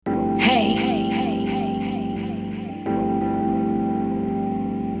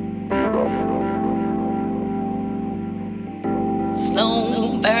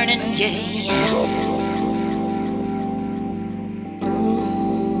burning, yeah.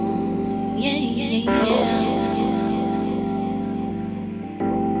 Ooh, yeah.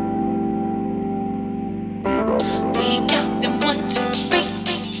 We got them 1, 2, 3.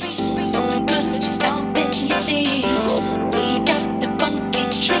 So good, stomping your feet. We got them funky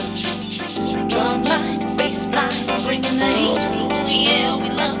tricks. Drum line, bass line, bringing the heat. Ooh, yeah, we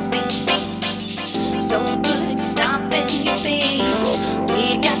love these beats. So good, stomping your feet.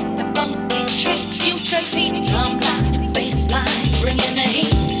 We got them funky tricks. Few tricks, heat. Drum line, bass line, bringing the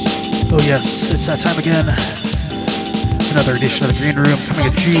heat. Oh yes, it's that time again. Another edition of the Green Room coming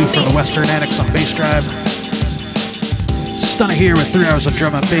at you from the Western Annex on BASSDRIVE. STUNNA here with 3 hours of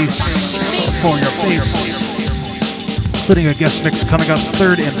drum and bass for your face, including a guest mix coming up,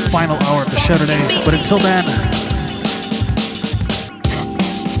 third and final hour of the show today. But until then,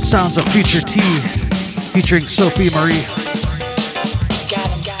 sounds of Future T featuring SOFI Marie.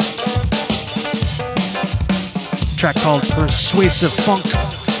 Track called Persuasive Funk.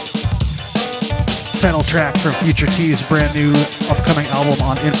 Title track from Future T's brand new upcoming album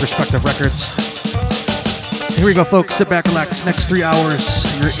on In Perspective Records. Here we go, folks. Sit back, relax. Next 3 hours,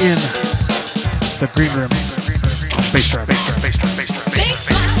 you're in the Green Room. BASSDRIVE.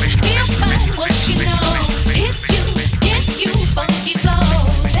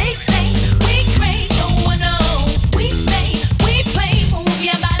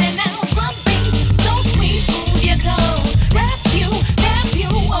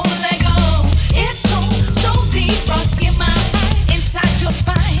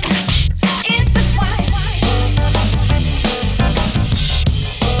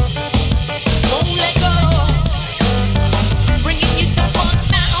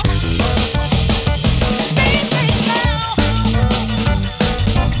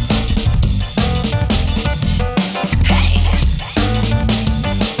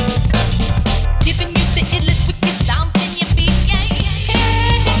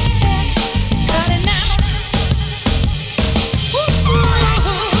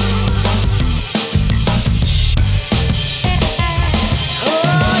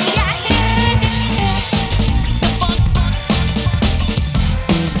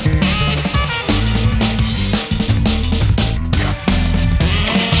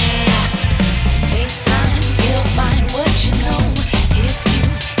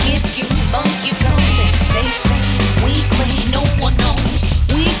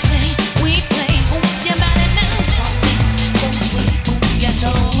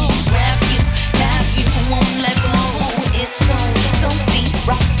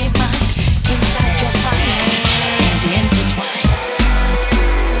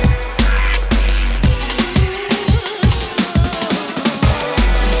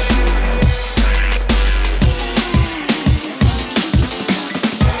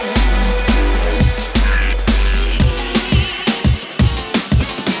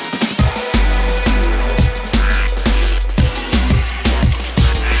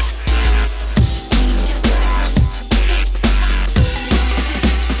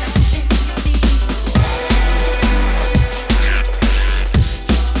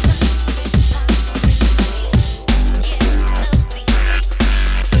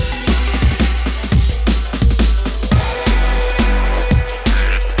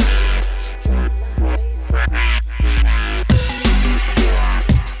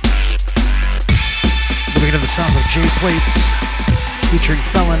 Plates featuring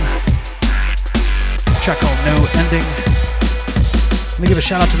FELUN. Track called No Ending. Let me give a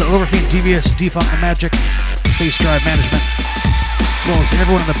shout out to the Overfiend, Devious, Defunk the Magic, BASSDRIVE management, as well as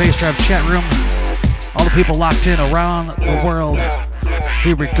everyone in the BASSDRIVE chat room, all the people locked in around the world.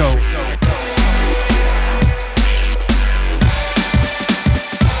 Here we go.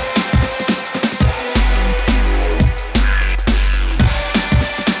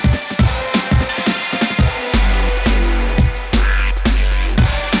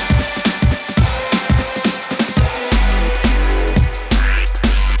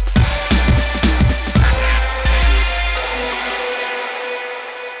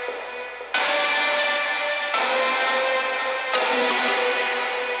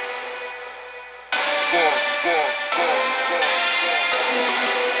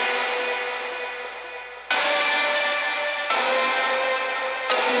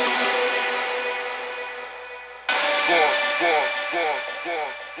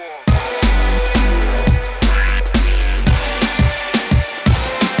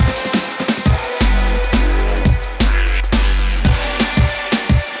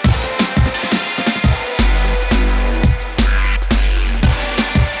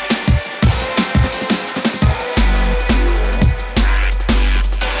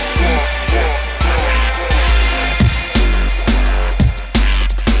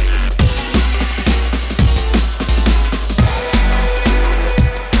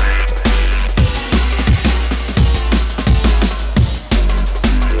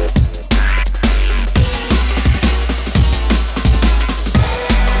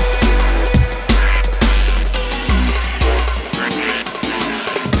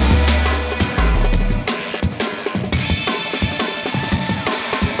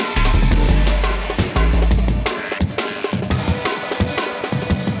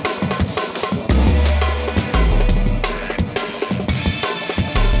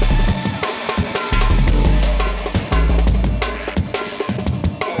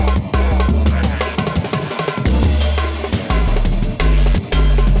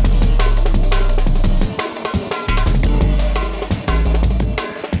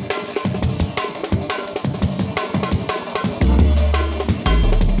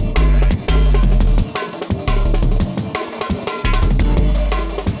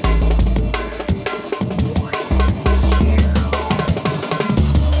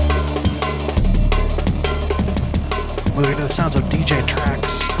 sounds of DJ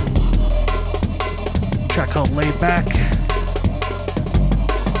TRAX. Track called Laid Back.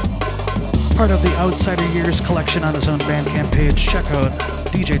 Part of the Outsider Years collection on his own Bandcamp page. Check out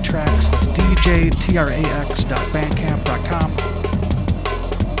DJ TRAX. That's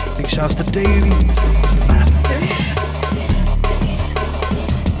djtrax.bandcamp.com. Big shouts to Davey.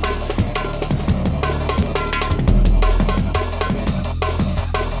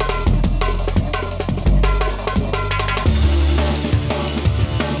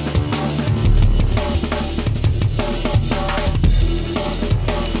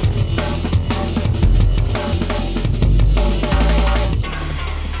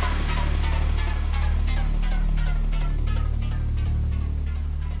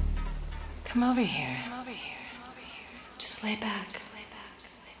 Come over here. Just lay back.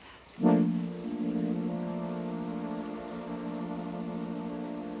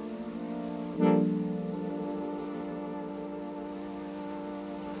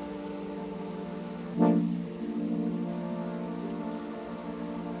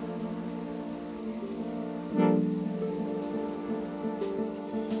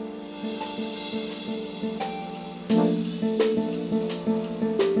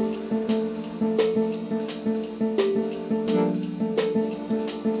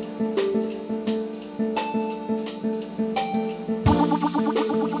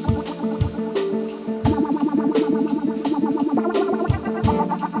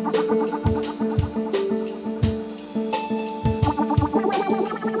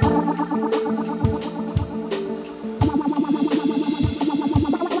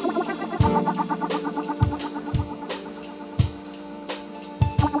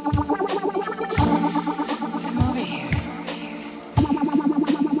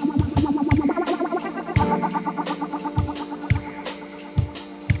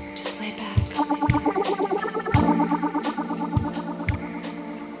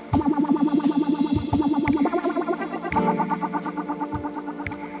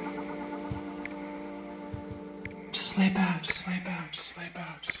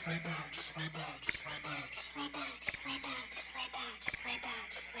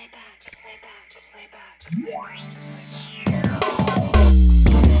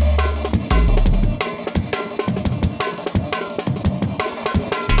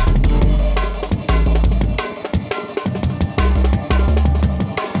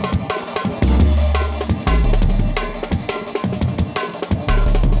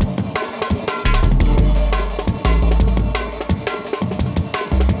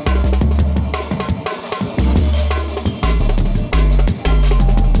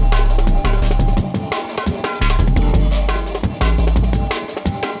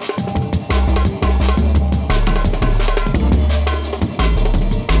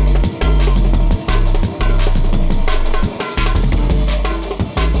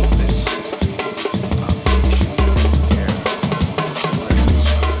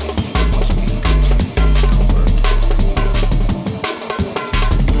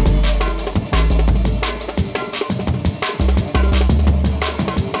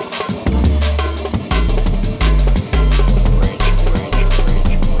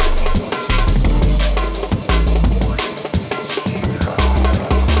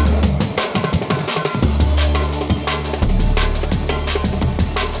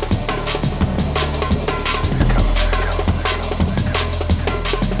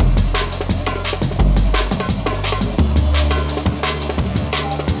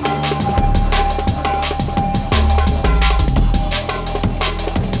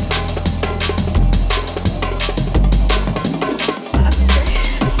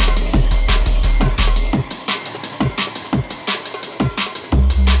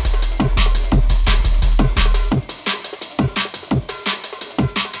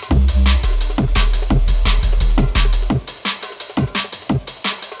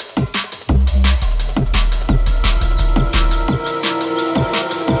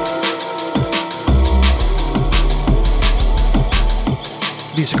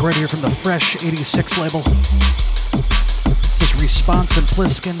 Right here from the Fresh 86 label. This is Response and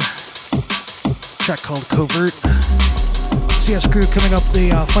Pliskin. Track called Covert. CS Crew coming up the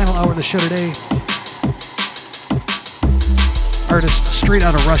final hour of the show today. Artist straight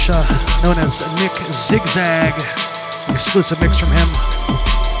out of Russia, known as Nic ZigZag. Exclusive mix from him.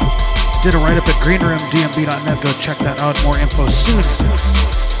 Did a write-up at GREENROOM, dmb.net. Go check that out. More info soon.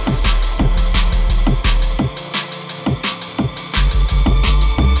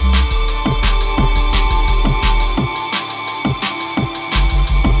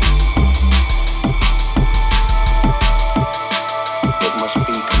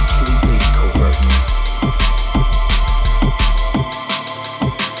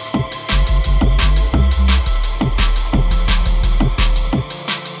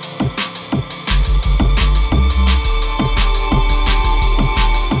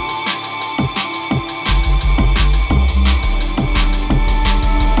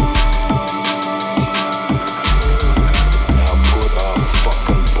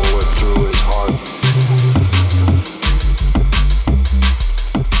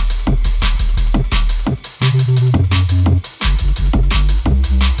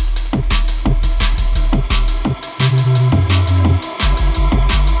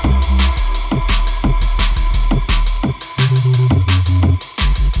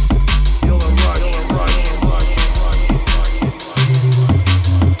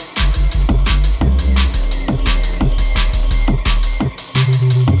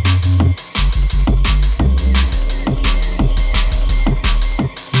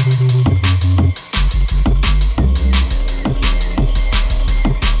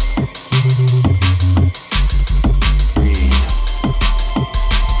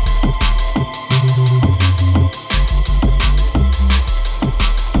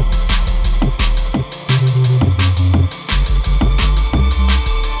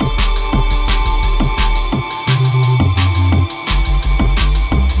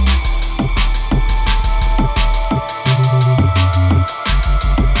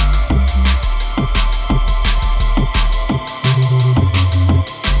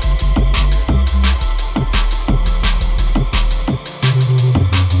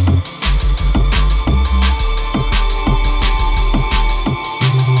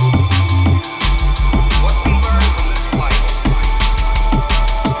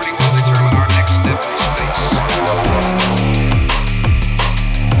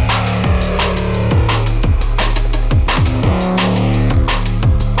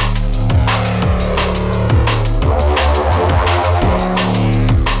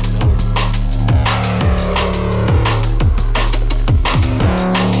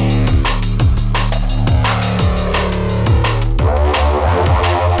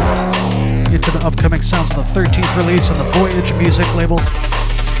 release on the Voyage Music label.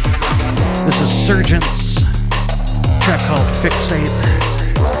 This is SURGENCE, track called FIXATE.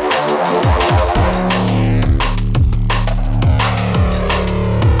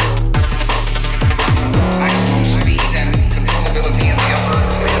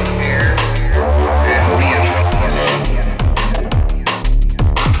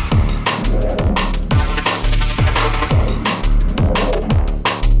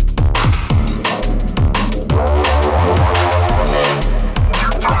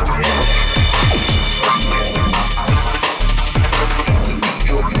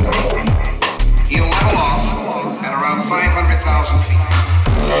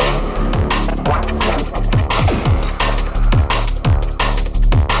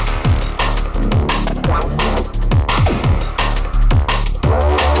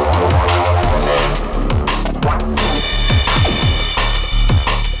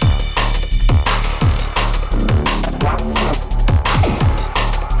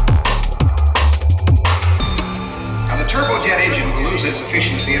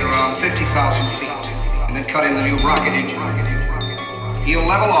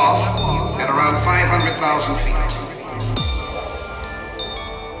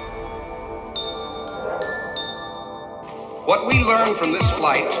 What we learn from this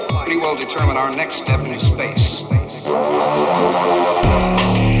flight pretty well determine our next step into space.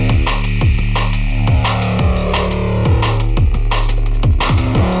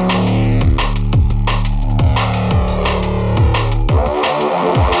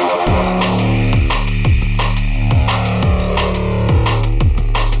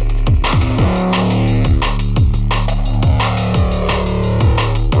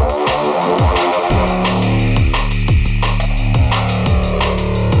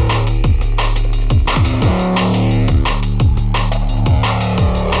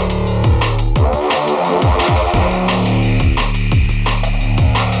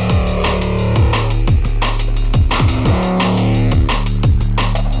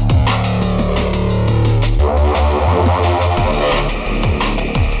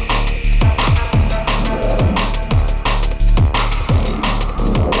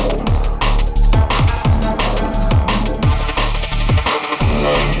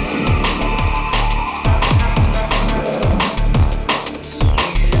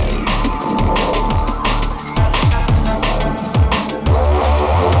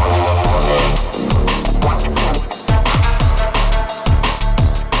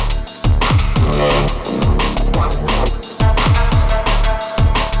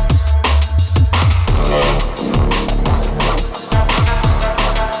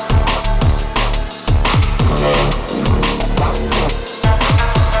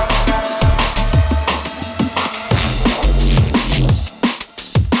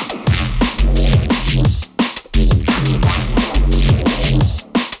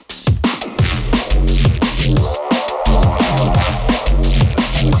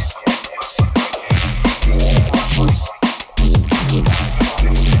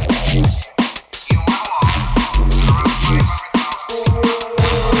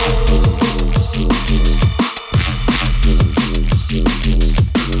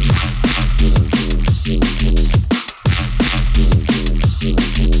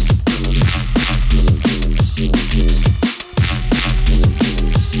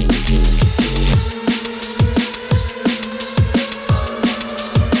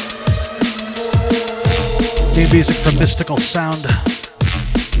 Music from Mystical Sound,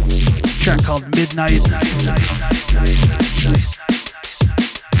 track called Midnight.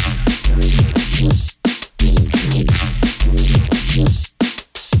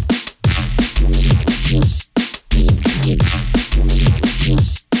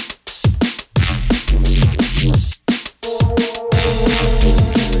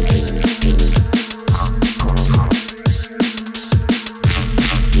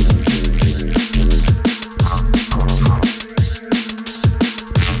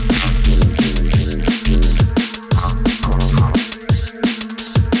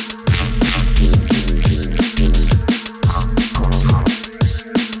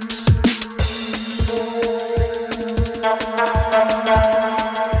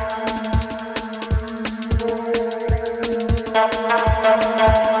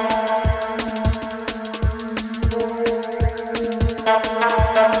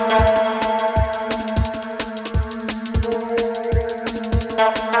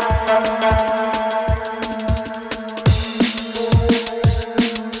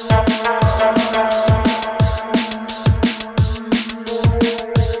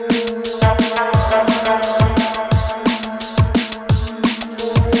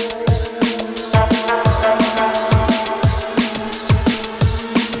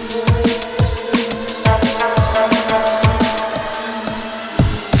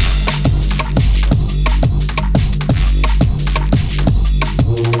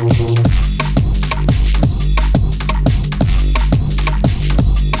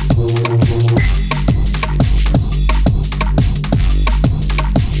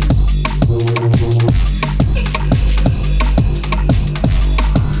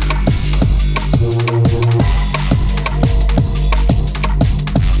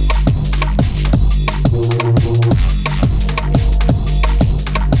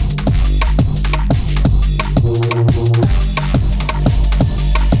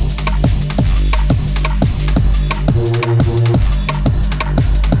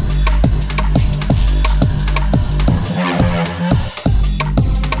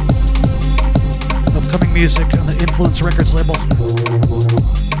 Upcoming music on the Influence Records label.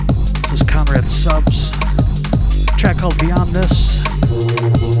 This is CONRAD Subs. A track called Beyond This.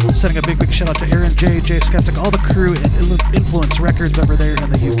 Sending a big shout out to Aaron J, J Skeptic, all the crew at Influence Records over there in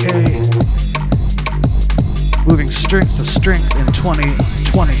the UK. Moving strength to strength in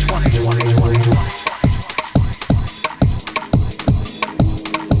 2020.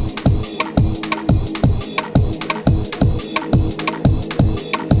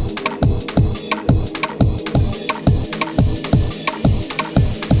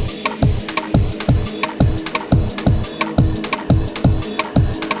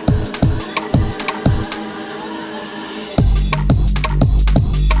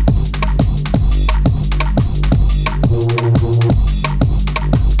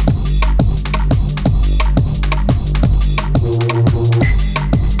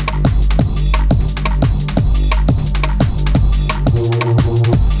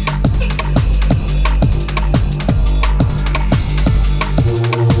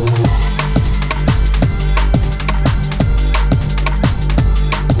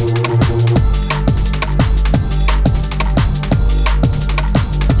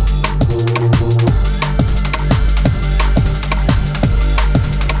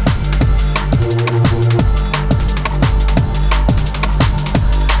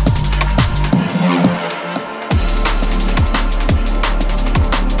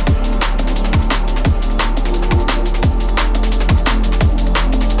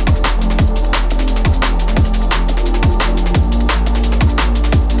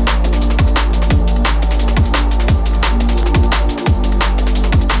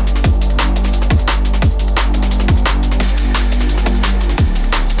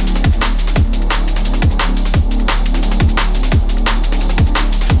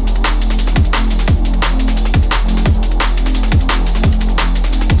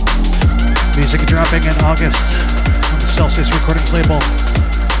 August on the Celsius Recordings label.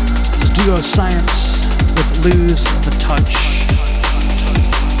 This is DUOSCIENCE with Lose the Touch.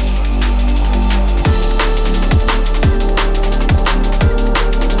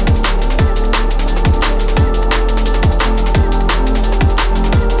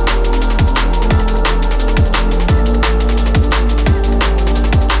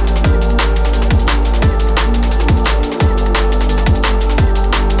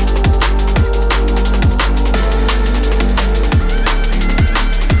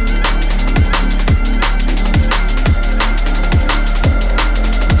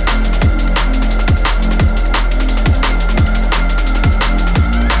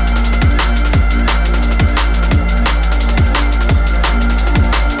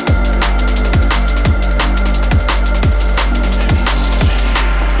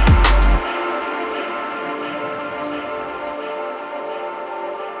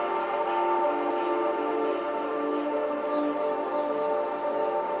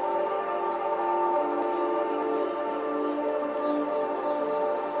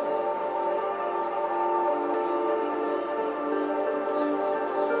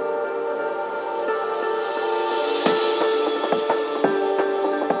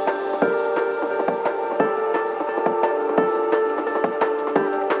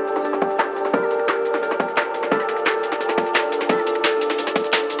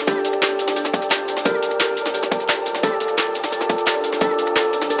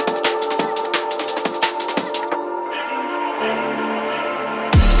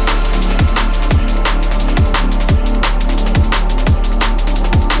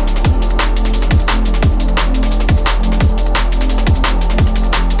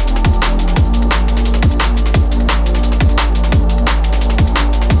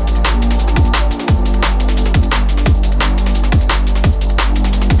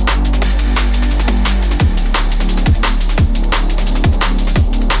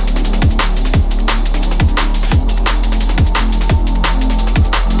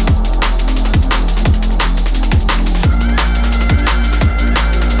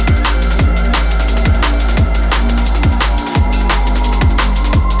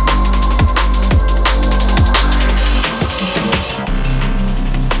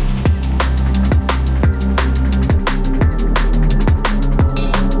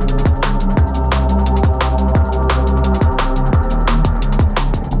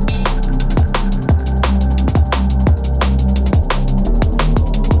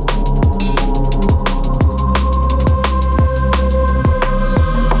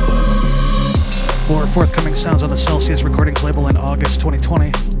 Forthcoming sounds on the Celsius Recordings label in August 2020.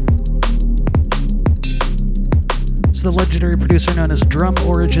 It's the legendary producer known as Drum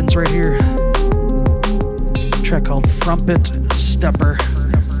Origins right here. A track called Frumpet Stepper.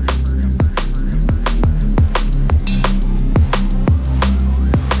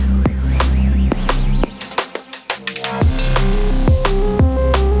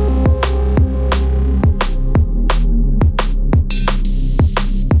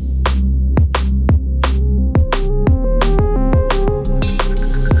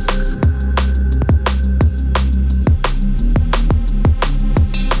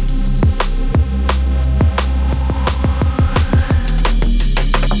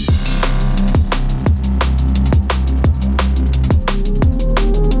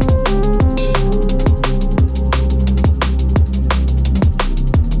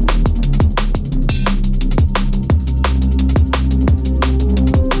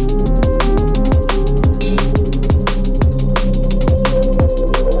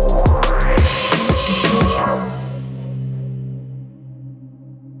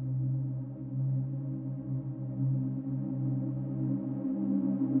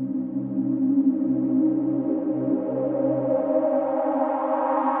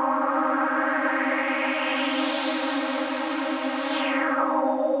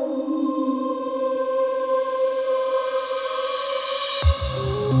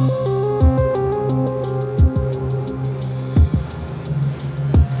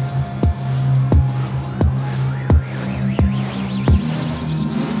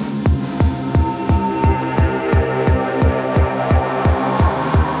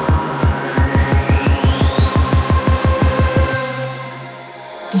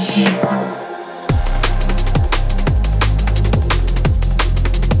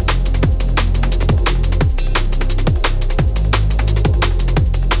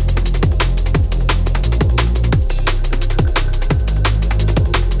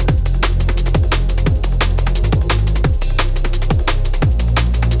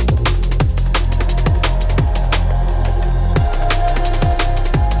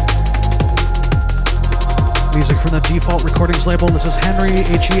 music from the Default Recordings label. This is Henry,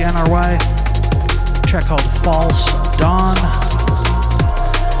 Henry. Track called False Dawn.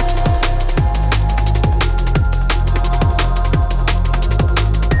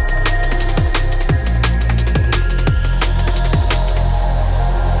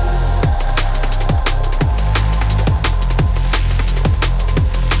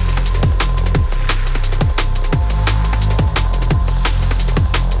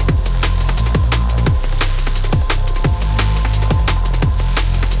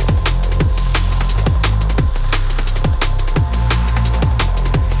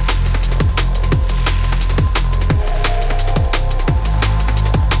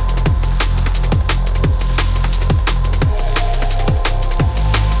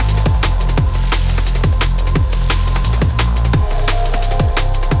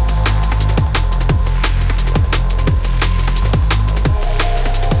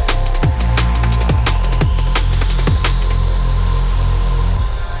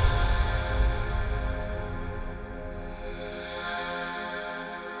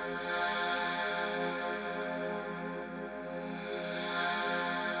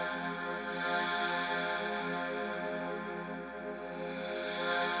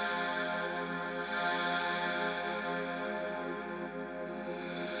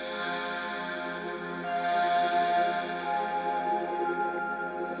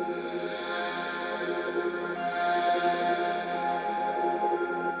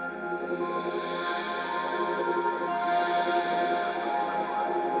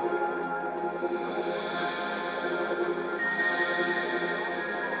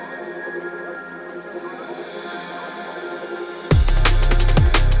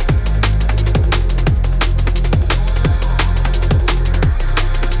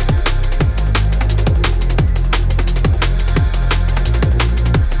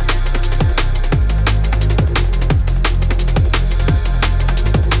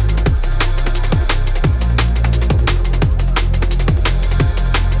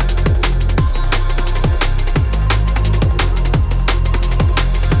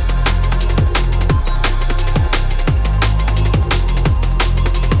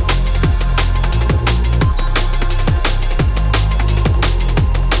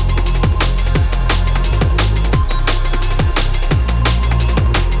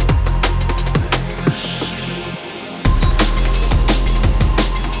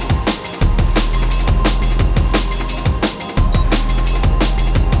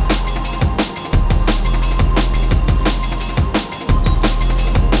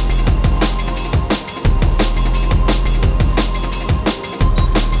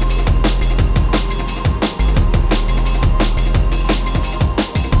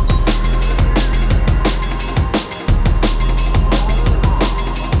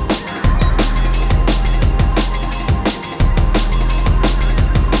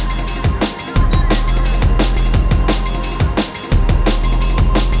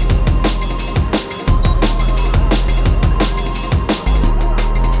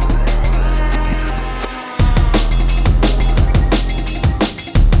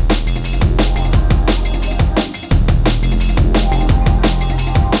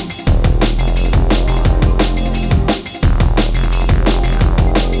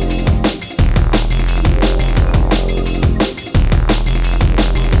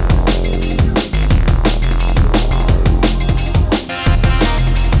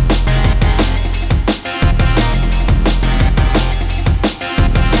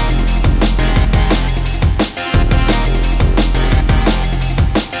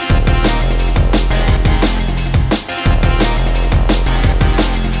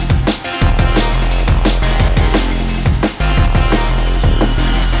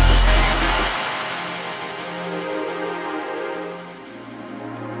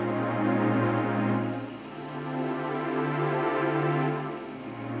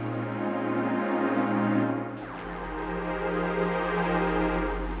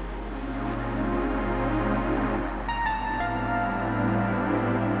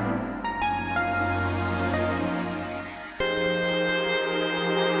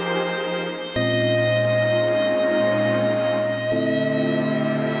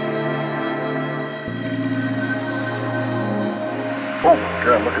 Oh my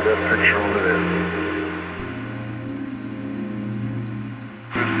God, look at that picture over there.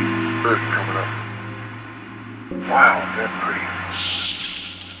 There's the Earth coming up. Wow, that's pretty.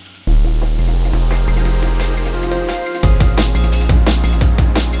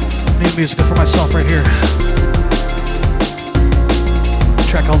 New music for myself right here. A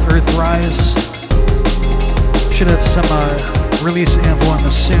track called EARTHRISE. Should have some release info on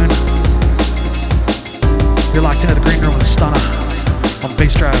this soon. If You're locked into the Green Room with STUNNA on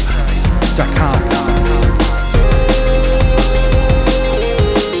BASSDRIVE.com.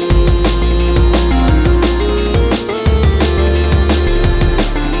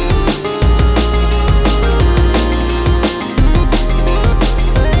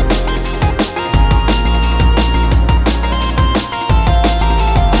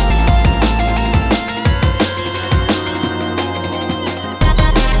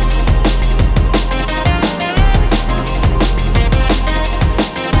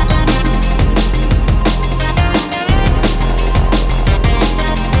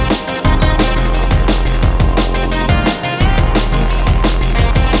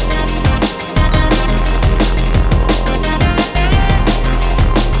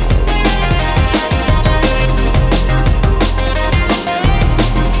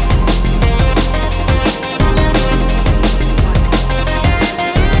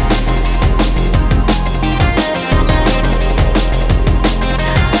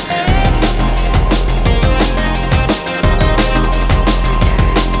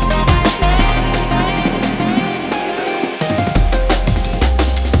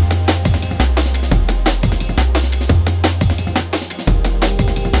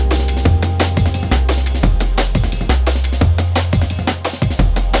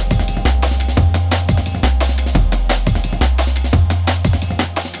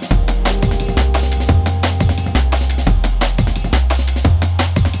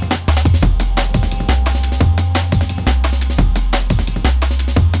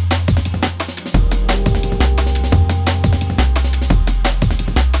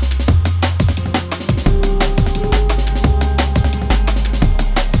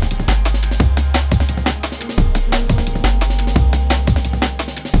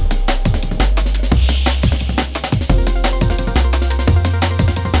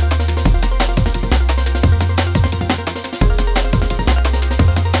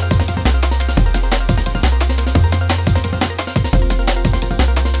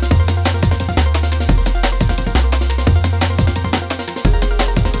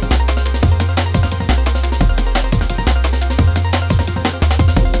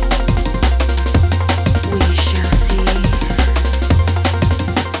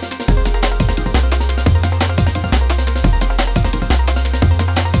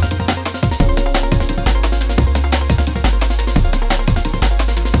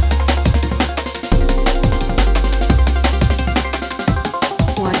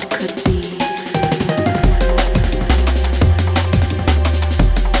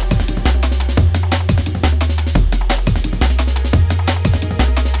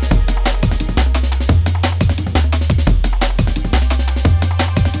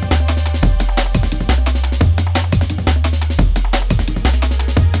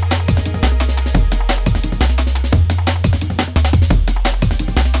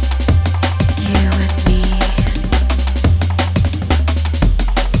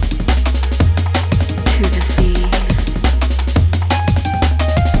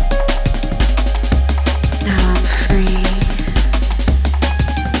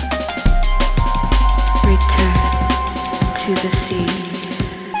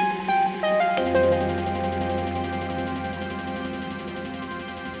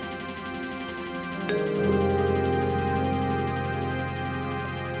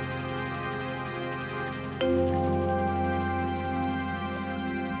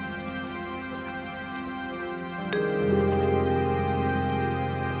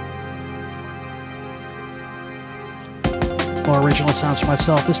 More original sounds for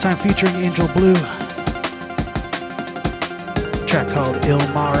myself, this time featuring Angel Blue. A track called Il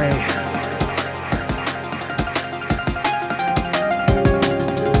Mare.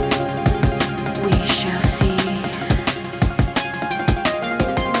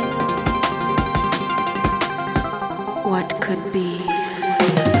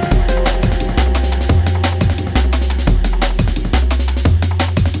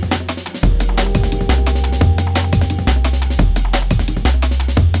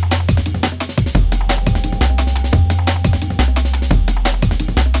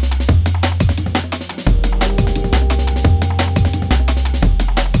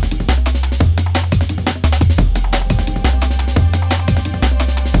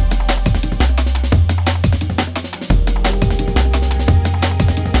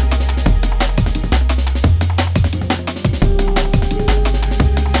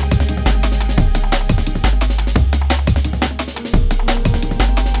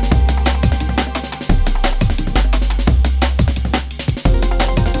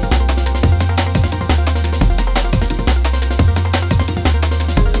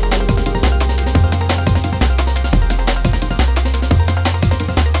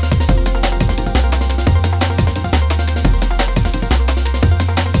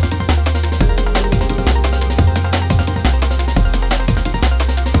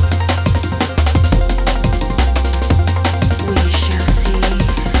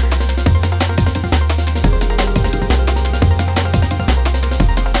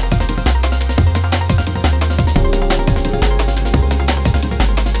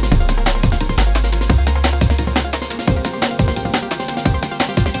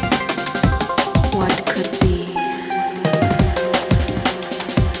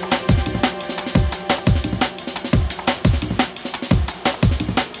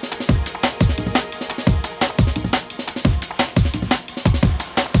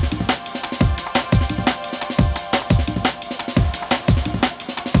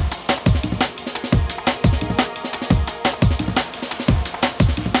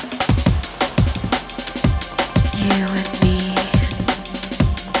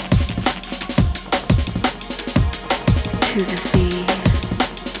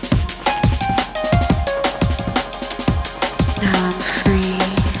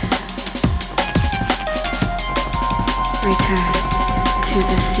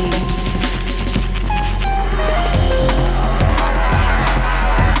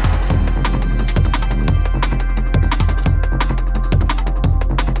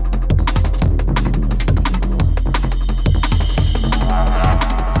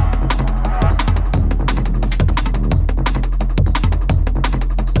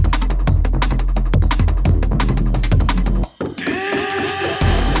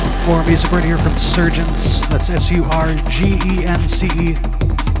 More music right here from SURGENCE. That's SURGENCE.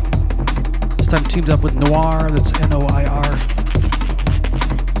 This time teamed up with NOIR. That's NOIR.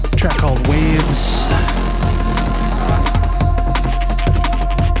 A track called Waves.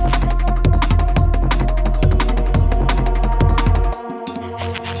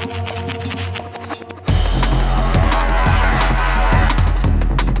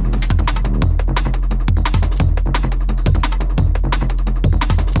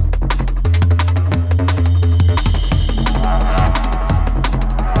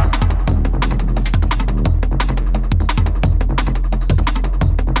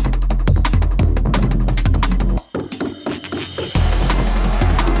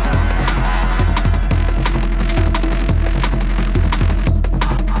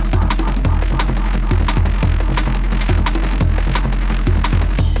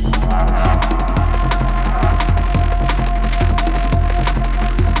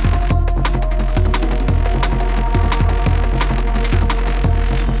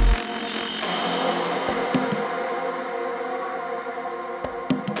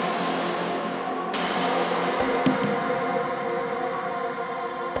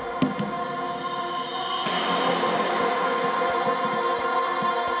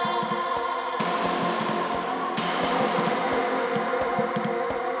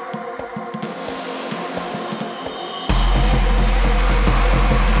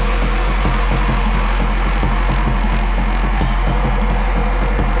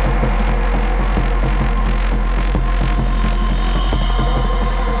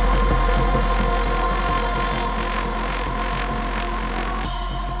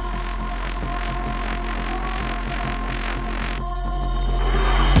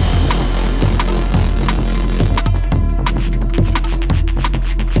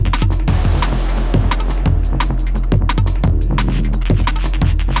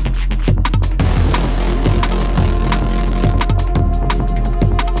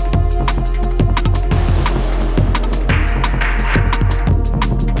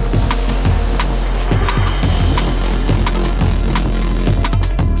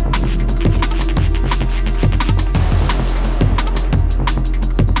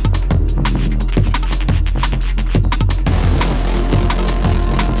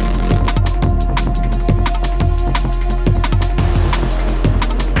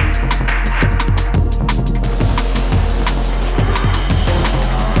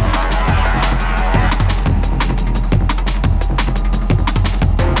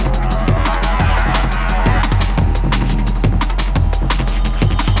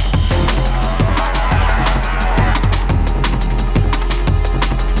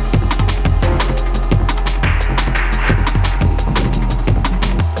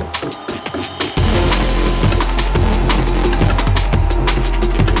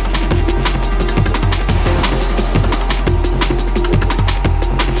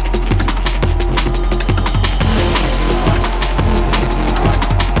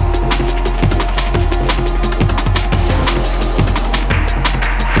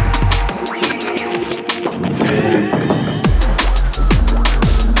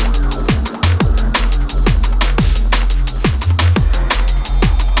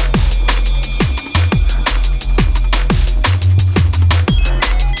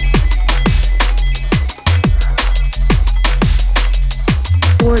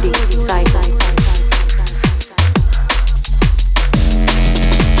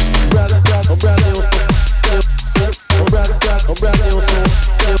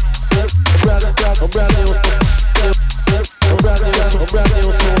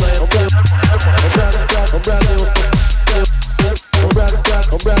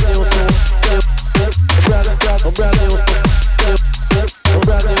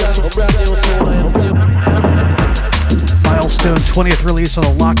 Milestone 20th release on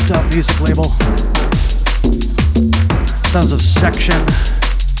the Locked Up music label. Sons of Section.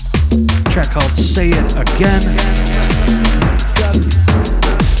 A track called Say It Again.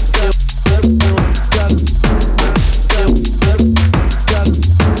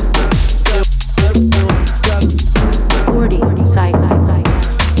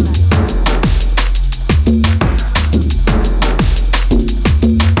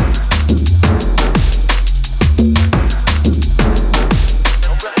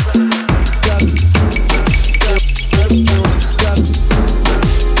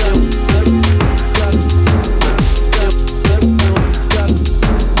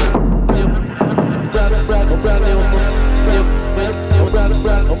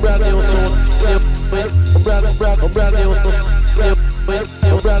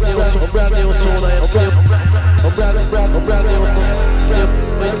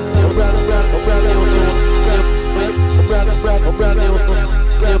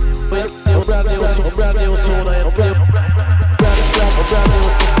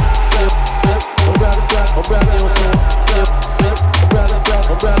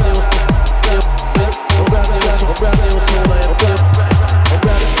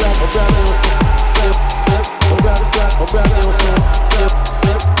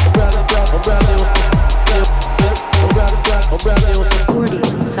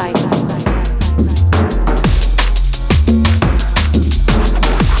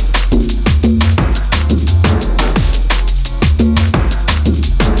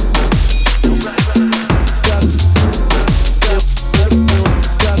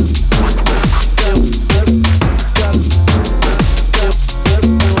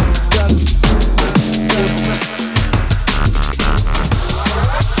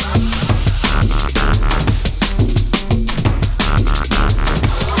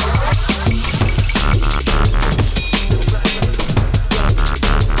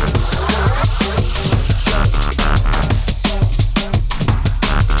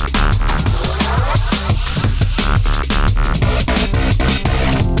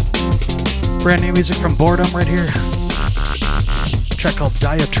 Brand new music from Boredome right here. A track called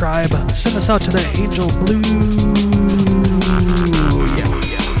Diatribe. Send us out to the Angel Blue.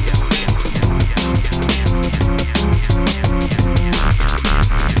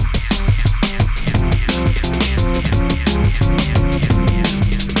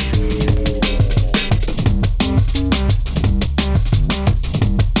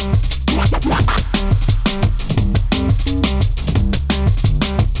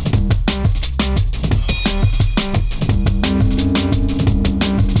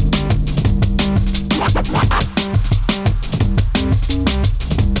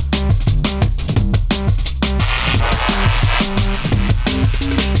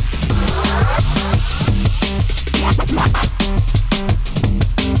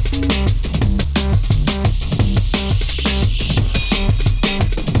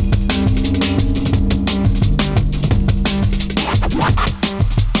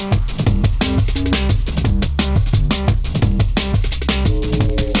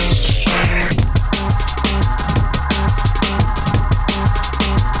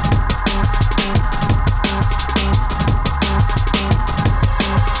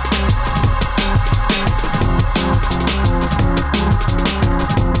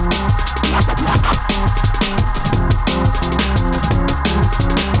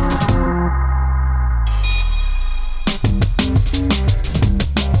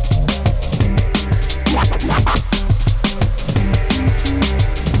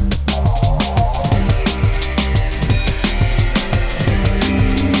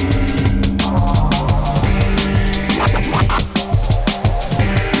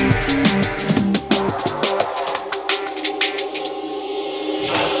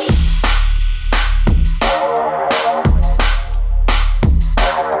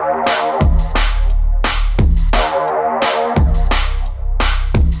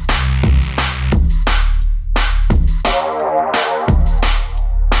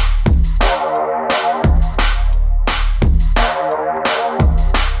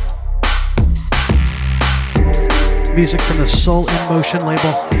 Music from the Soul in Motion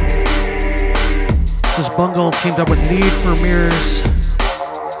label. This is Bungle teamed up with Need for Mirrors.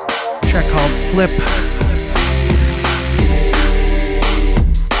 A track called Flip.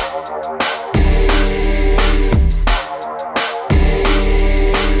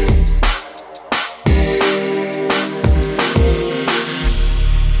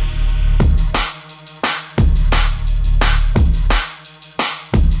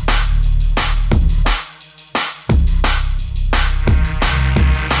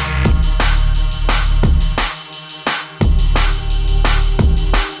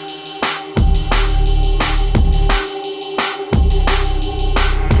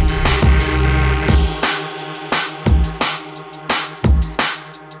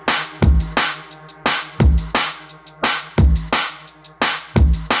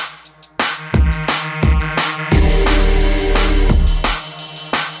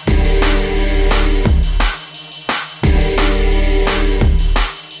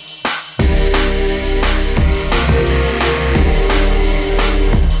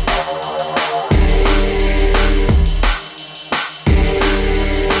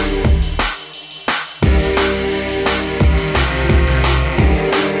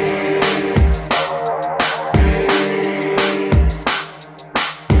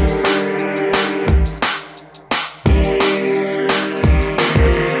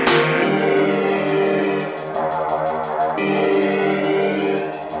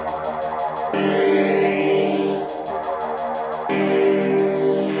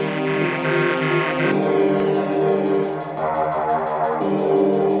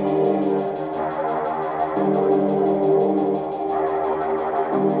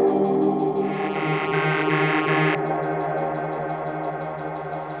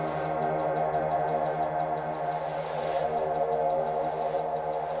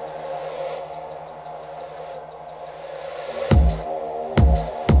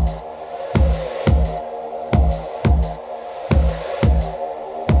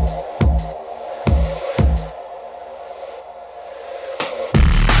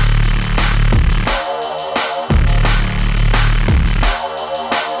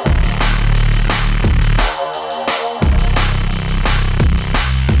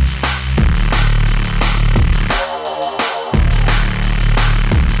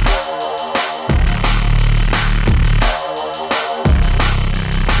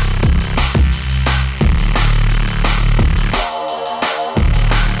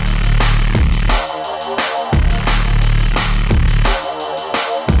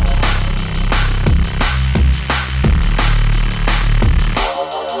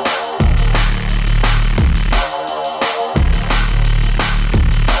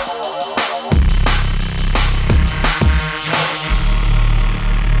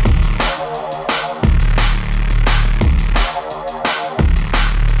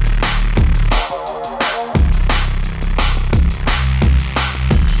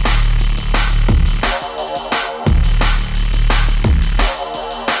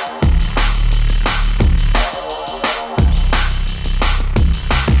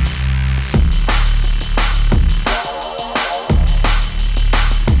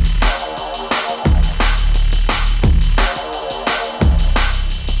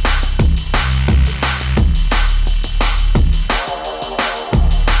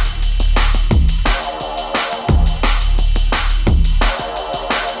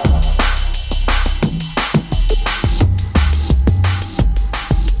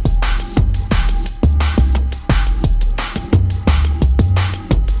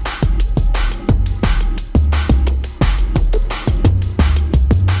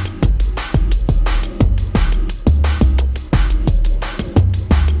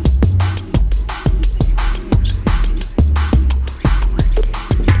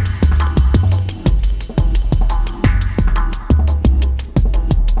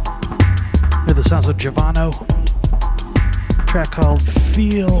 Sounds of JAVANO, track called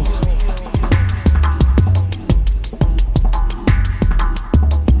Feel.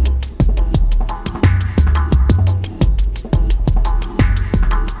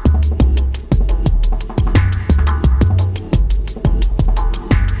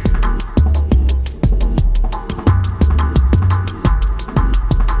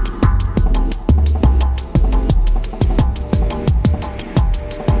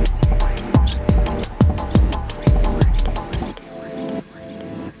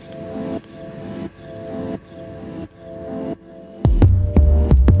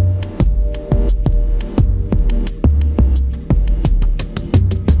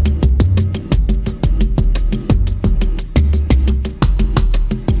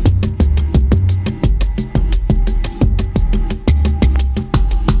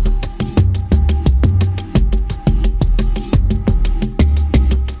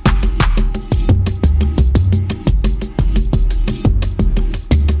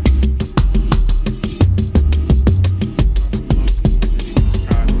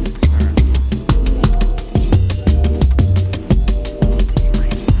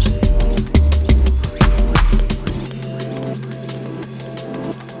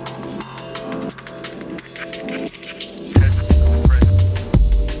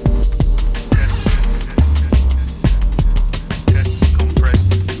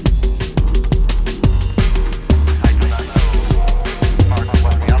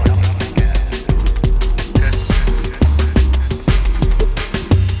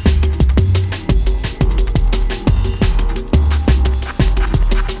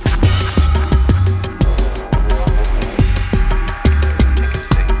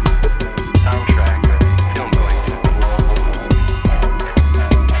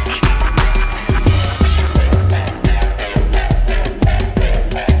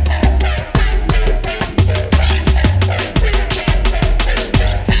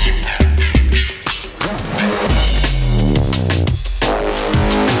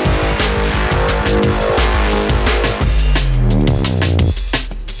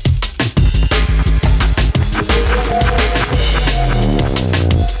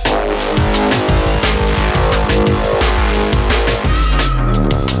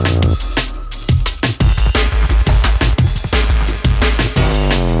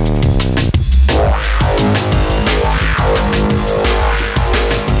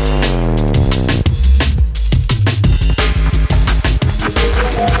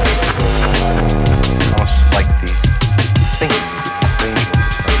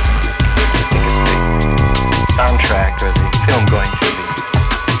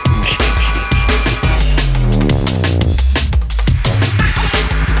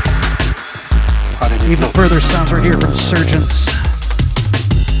 Even further sounds right here from SURGENCE.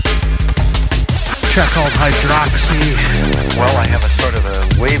 Track called HYDROXY. Well, I have a sort of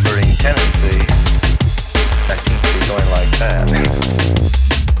a wavering tendency. I seem to be going like that.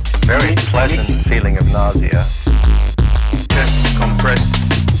 Very pleasant feeling of nausea. Test compressed.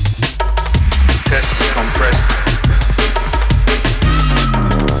 Test compressed.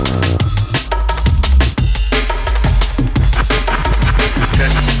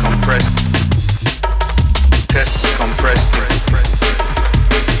 Test compressed. Test compressed. Test compressed.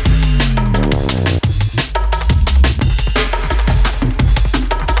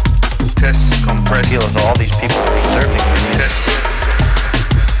 I feel as though all these people are observing me. Test.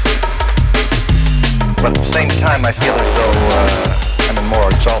 But at the same time, I feel as though I'm in a more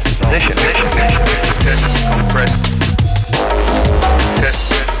exalted position. Test compressed.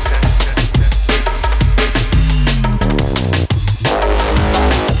 Test.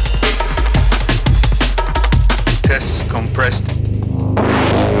 Test compressed.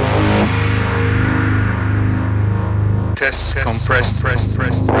 Test compressed.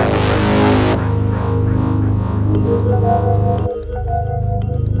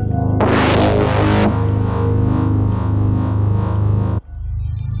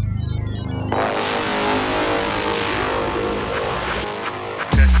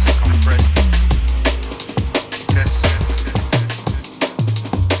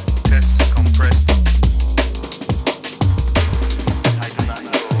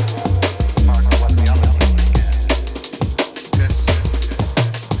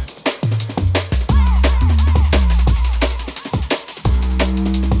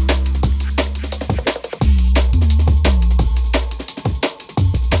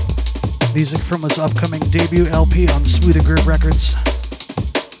 Music from his upcoming debut LP on Smooth and Groove Records.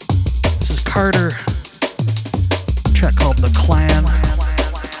 This is Carter. A track called The Clan.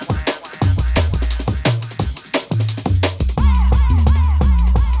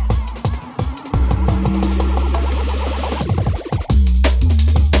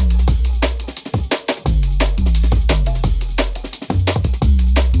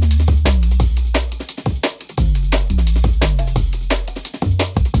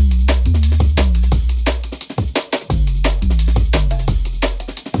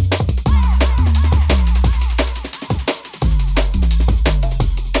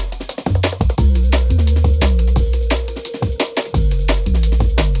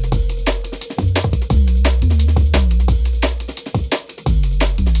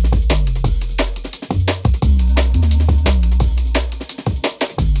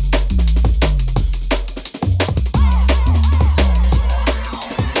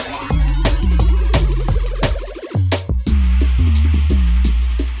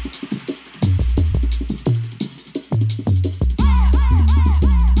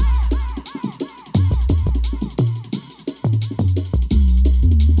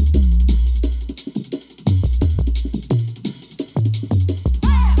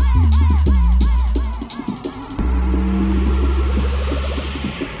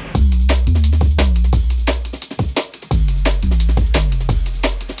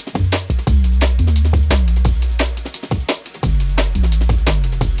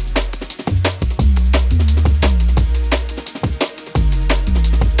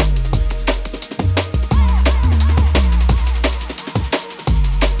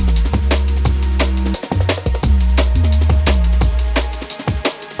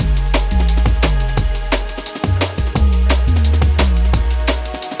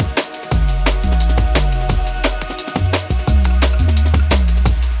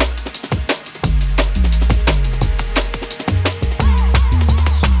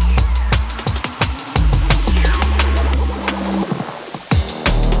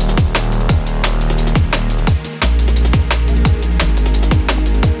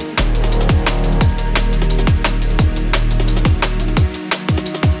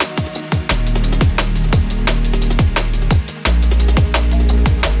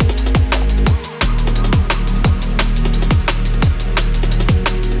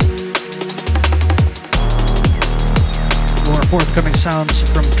 Forthcoming sounds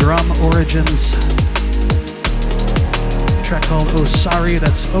from Drum Origins. A track called OSARI,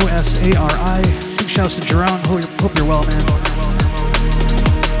 that's O-S-A-R-I. Big shouts to Jerome, hope you're well, man.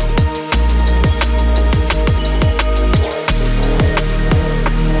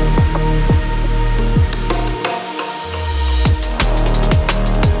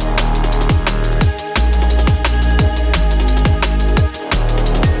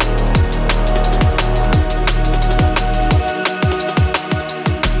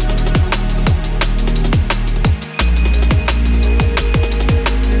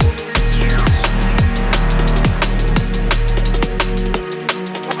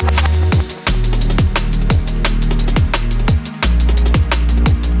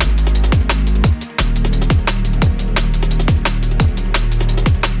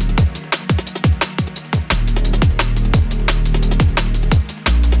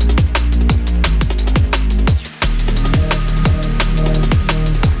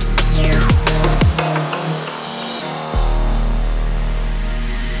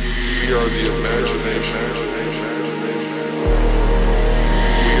 are the imagination.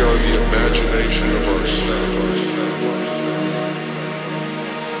 We are the imagination of ourselves.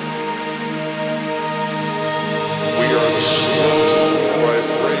 We are the slow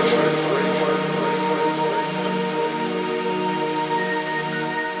vibration.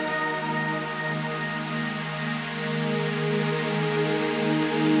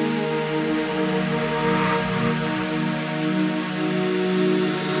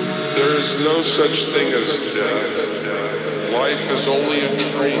 There is no such thing as death. Life is only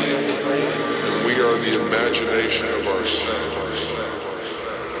a dream, and we are the imagination of ourselves.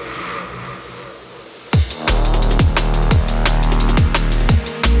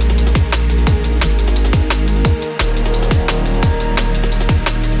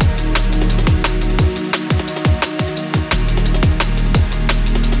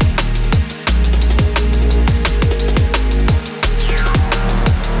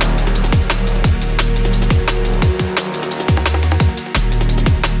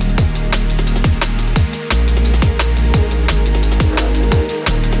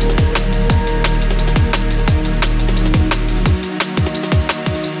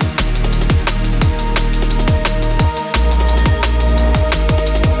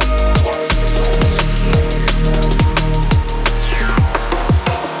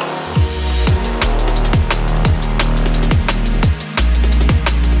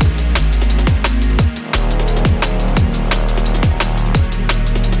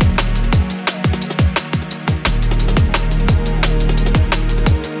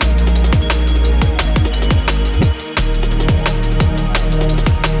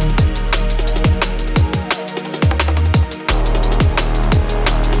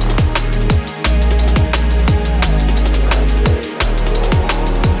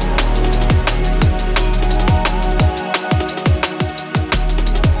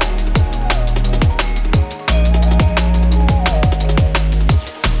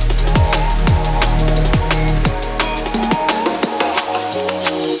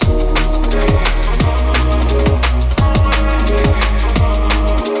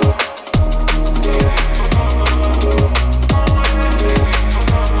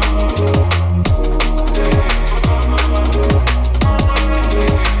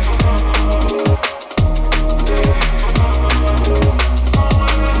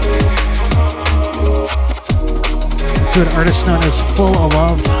 To an artist known as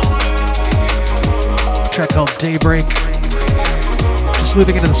FULLALOVE. A track called DAYBREAK. Just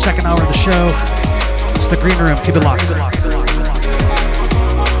moving into the second hour of the show. It's the Green Room. Keep it locked.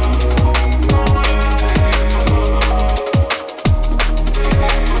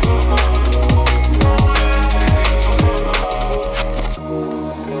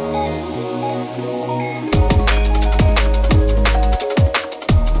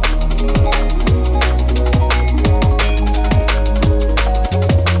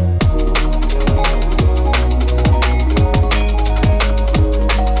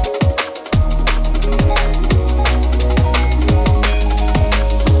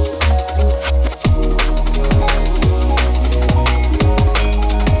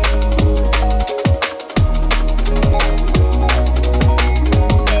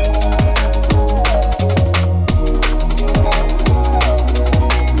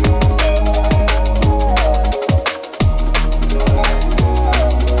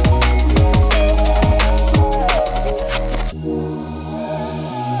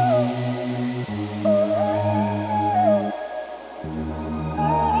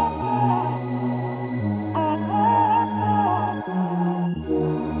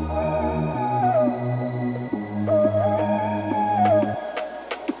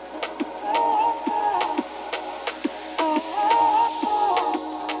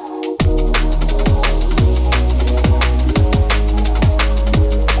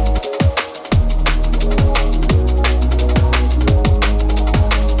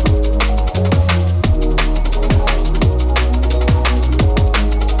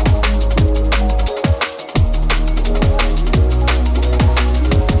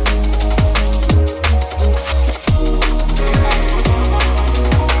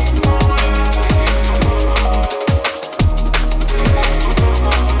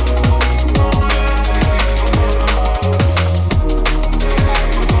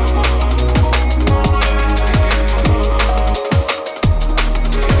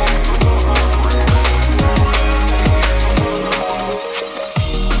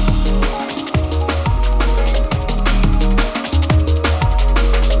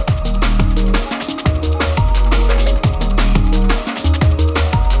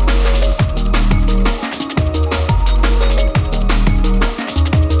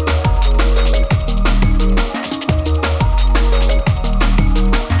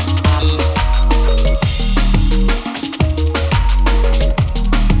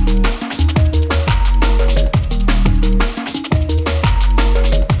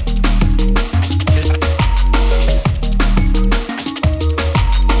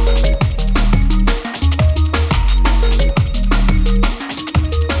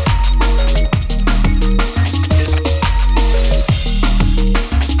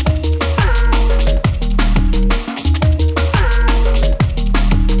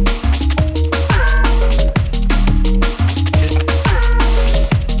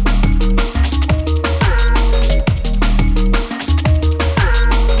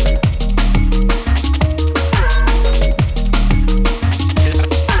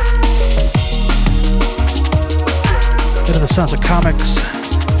 sounds of COMMIX.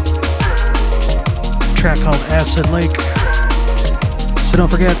 Track called Acid Lake. So don't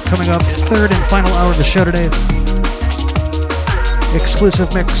forget, coming up, third and final hour of the show today,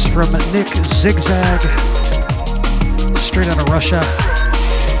 exclusive mix from Nic ZigZag, straight out of Russia.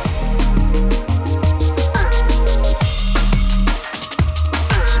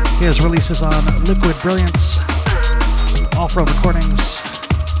 He has releases on Liquid Brilliance, Off-Road Recordings,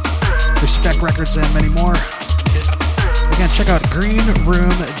 Respect Records, and many more. Again, check out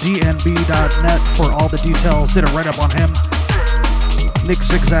greenroomdnb.net for all the details. Did a write-up on him. Nic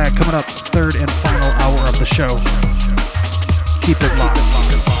ZigZag coming up, third and final hour of the show. Keep it locked.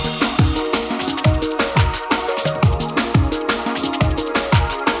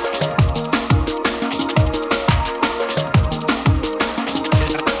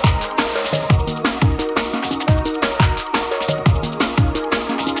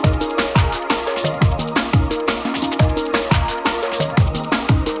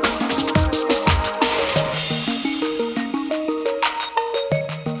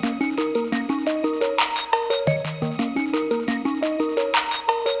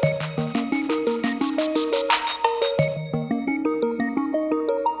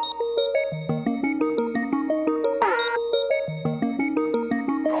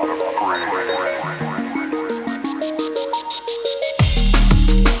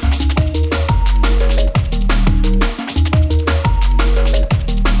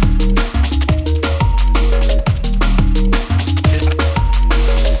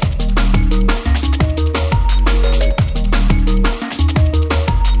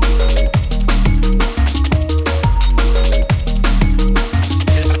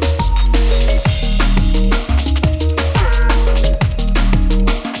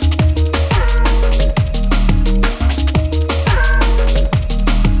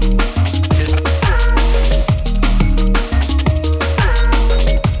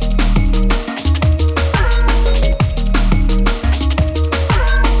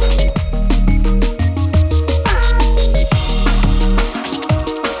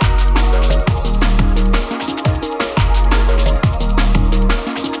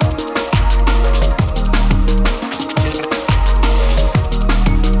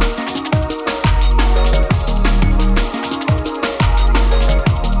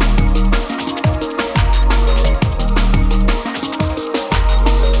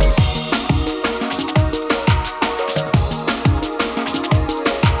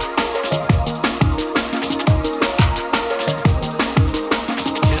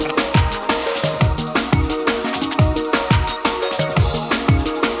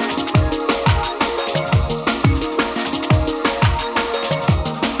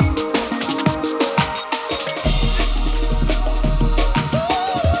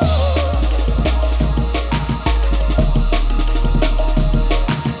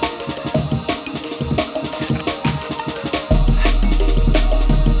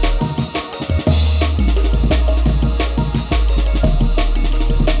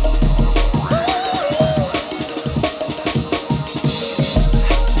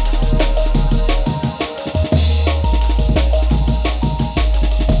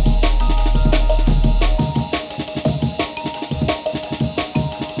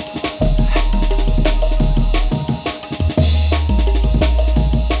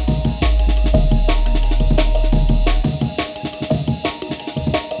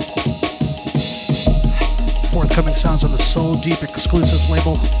 Deep exclusive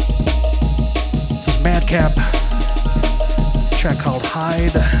label. This is MADCAP. A track called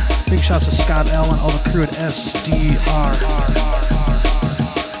Hide. Big shouts to Scott L and all the crew at SDR.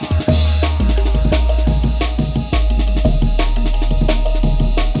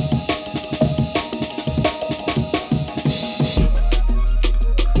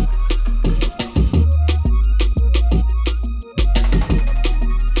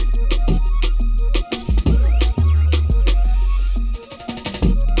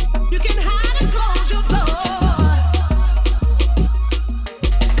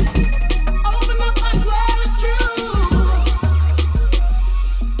 Open up, I swear it's true.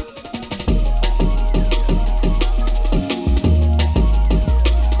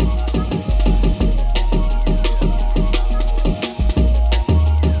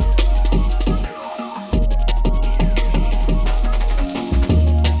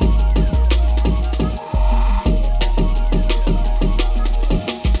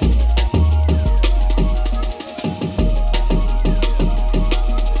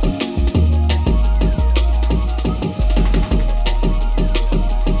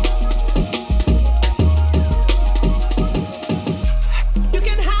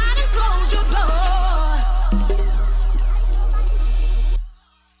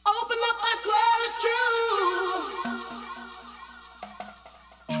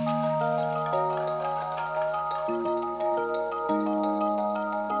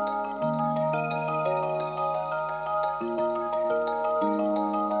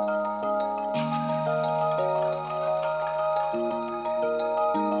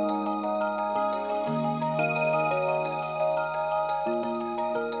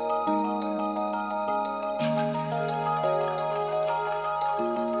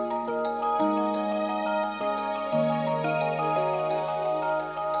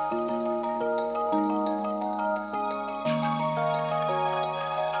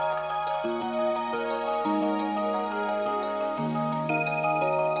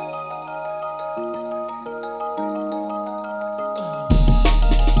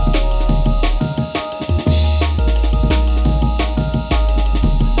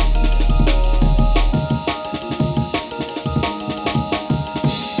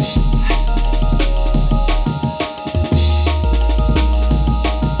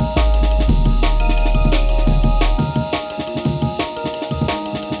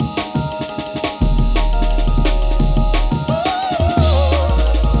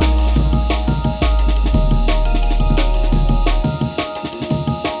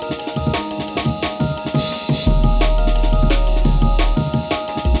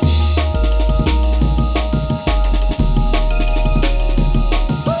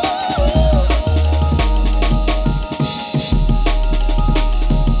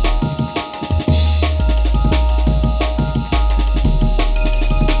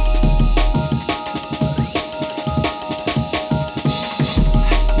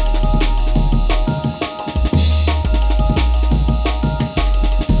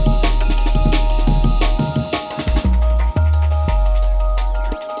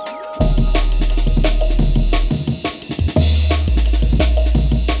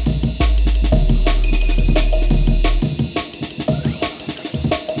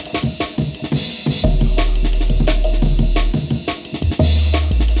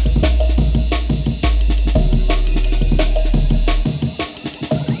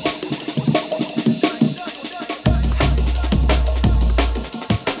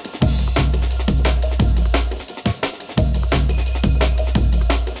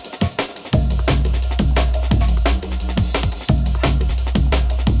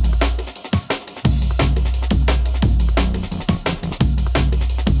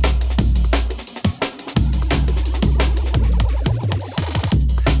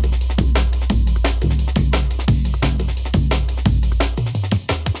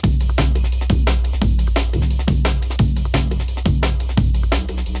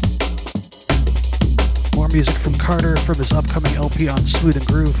 music from Carter from his upcoming LP on Smooth and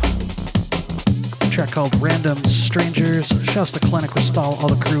Groove. A track called Random Strangers. Shouts to Clinic with Stahl, all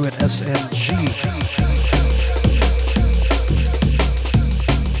the crew at SNG.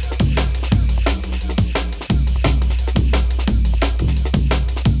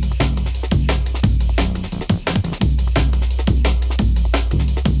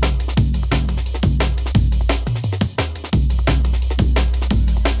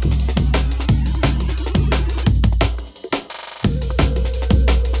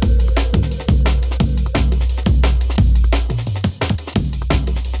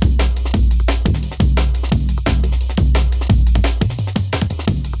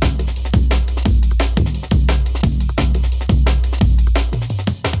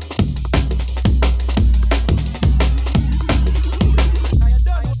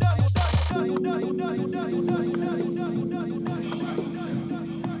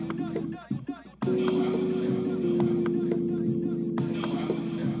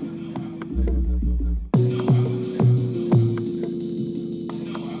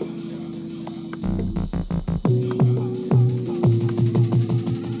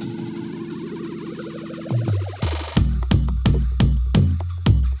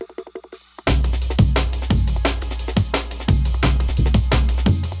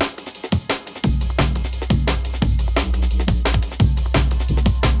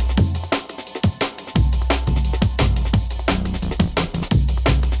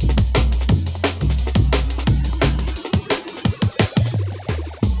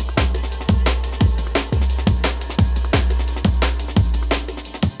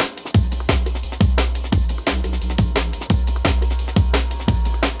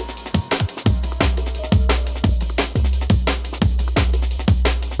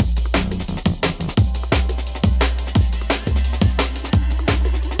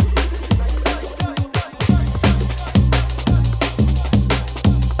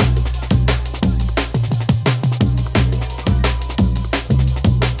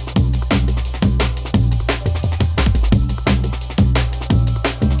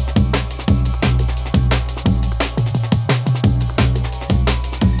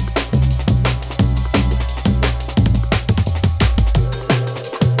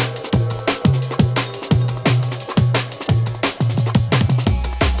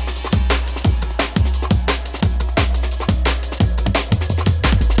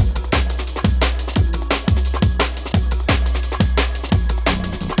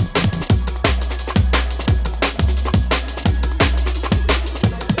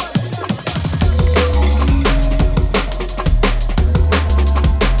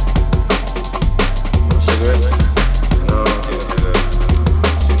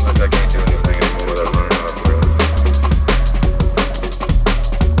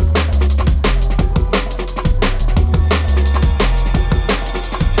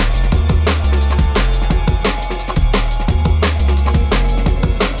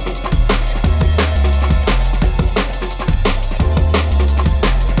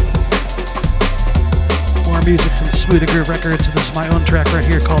 Smooth and Groove Records. This is my own track right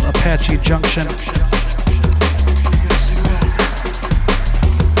here called Apache Junction.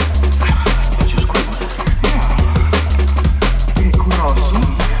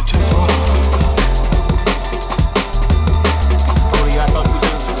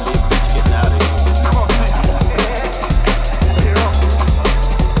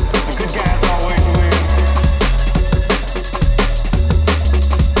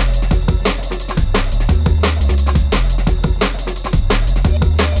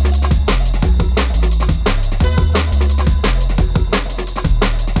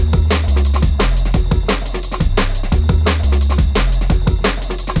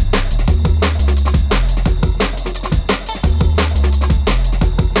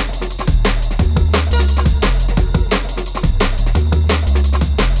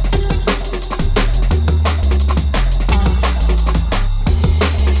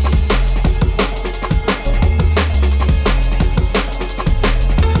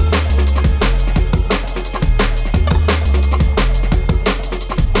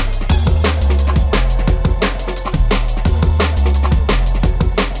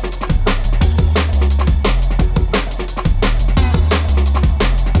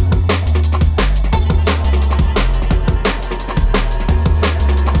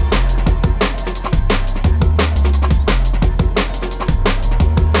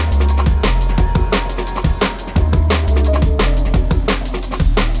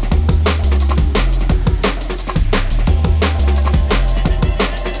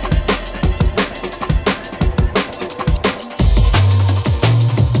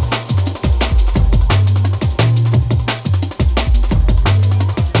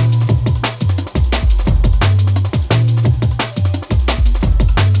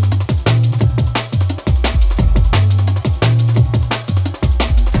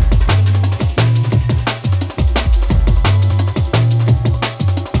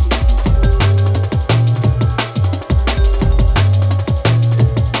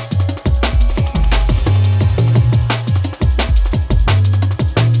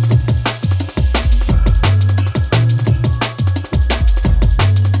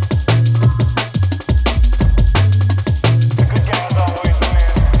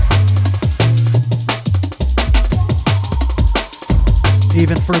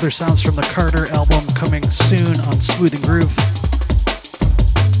 further sounds from the Carter album coming soon on Smooth and Groove.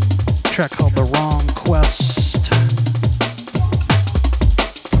 A track called The Wrong Quest.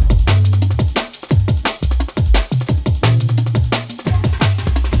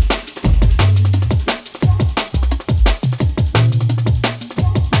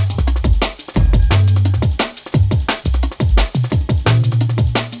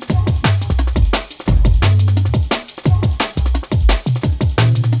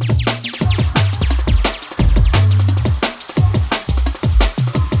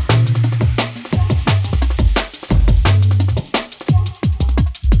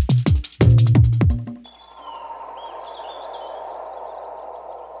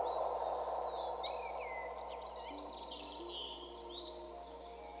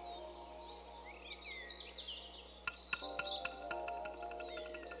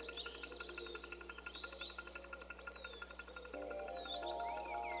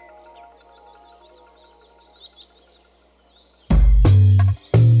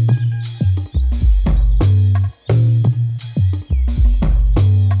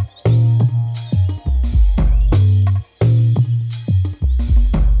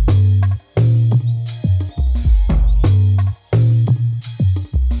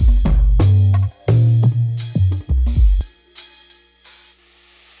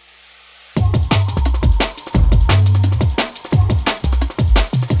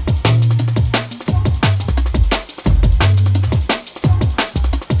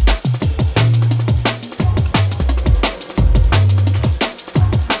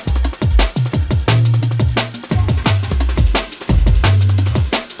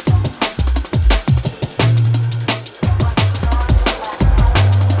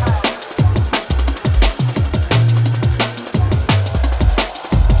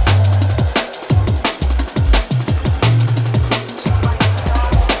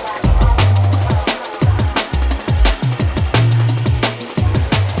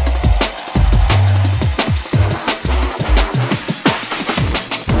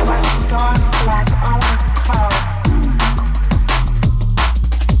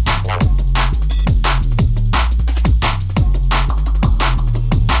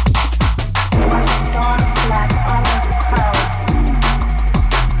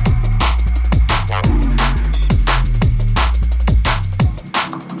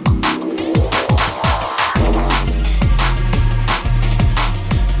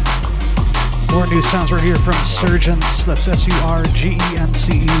 New sounds right here from Surgence, that's SURGENCE.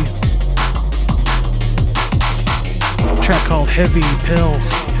 Track called Heavy Pill.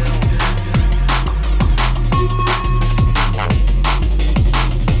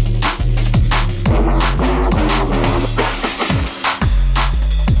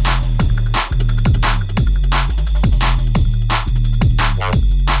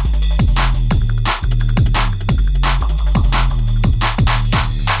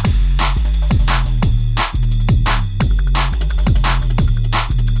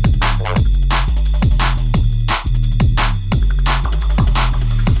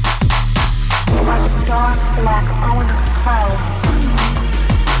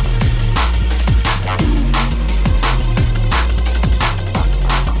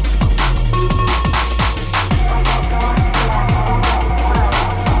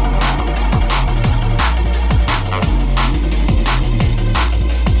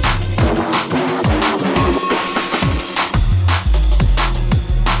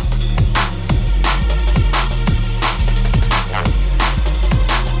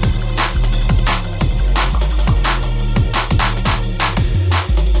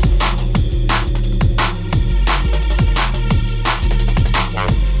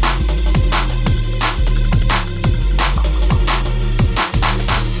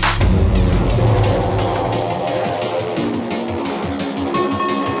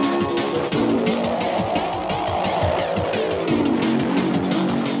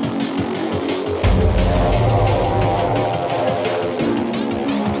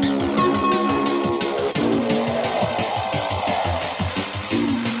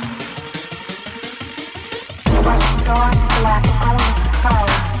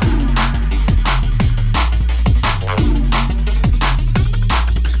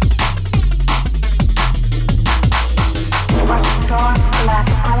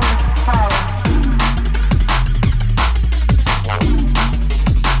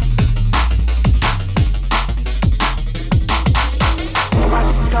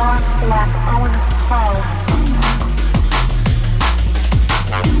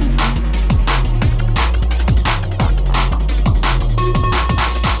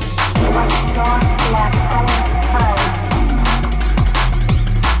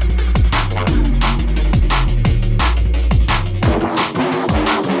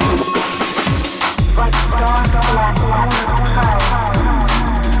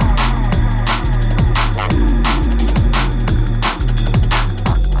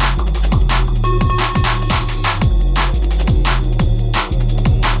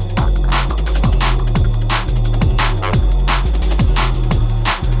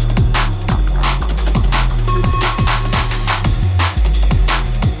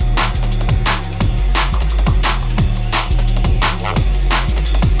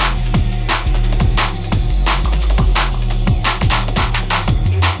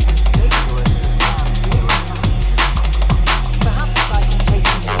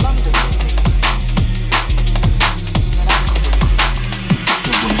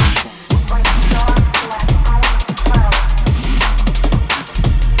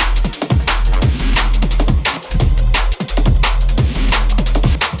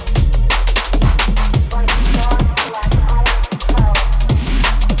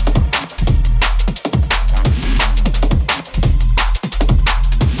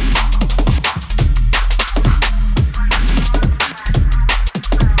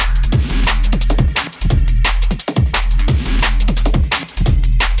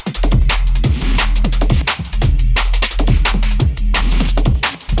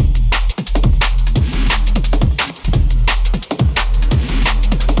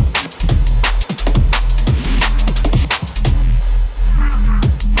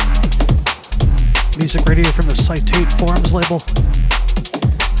 Radio from the Citate Forums label.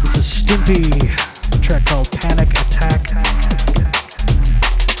 This is Stimpy, a track called Panic Attack.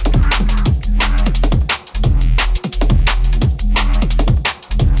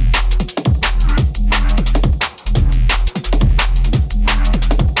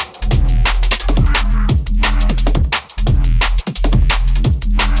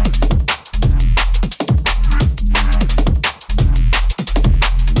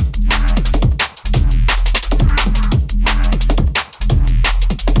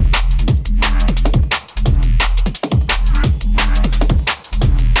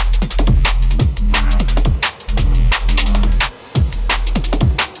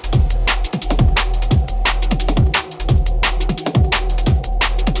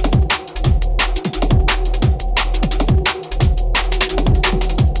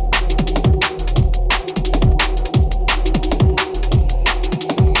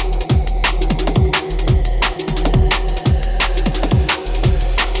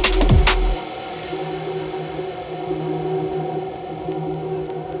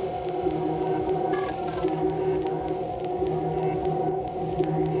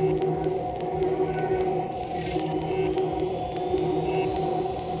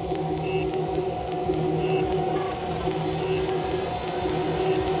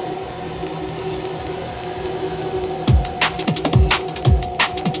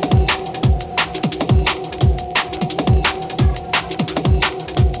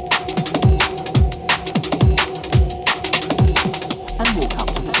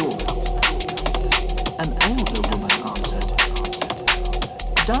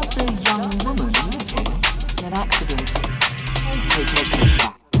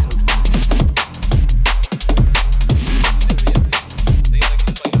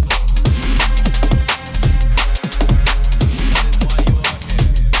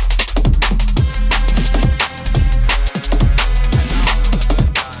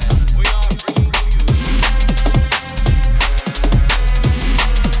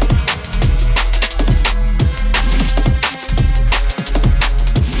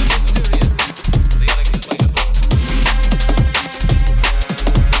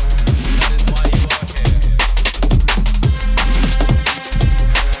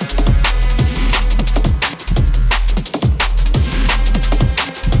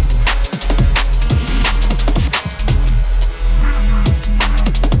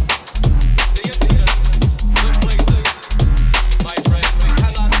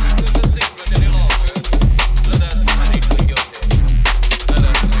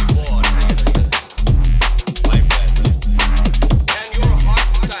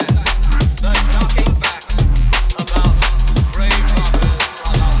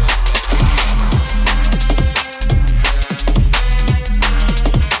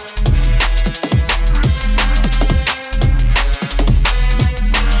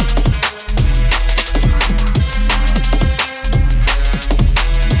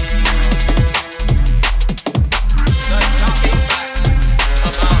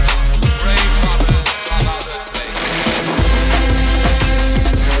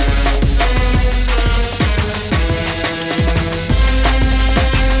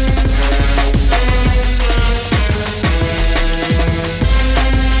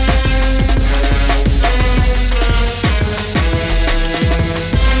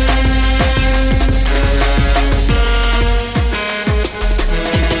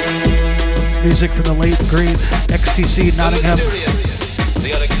 Music from the late great XTC Nottingham,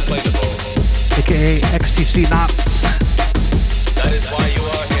 aka XTC Knots. That is why you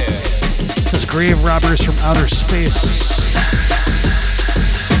are here. This is Grave Robbers from Outer Space.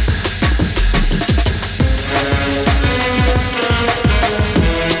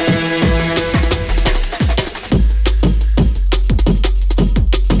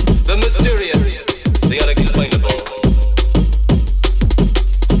 The mysterious, the unexplainable.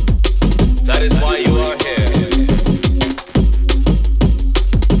 That is why you are here.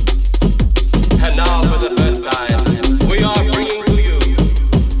 And now for the first time, we are bringing to you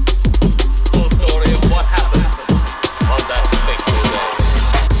the full story of what happened on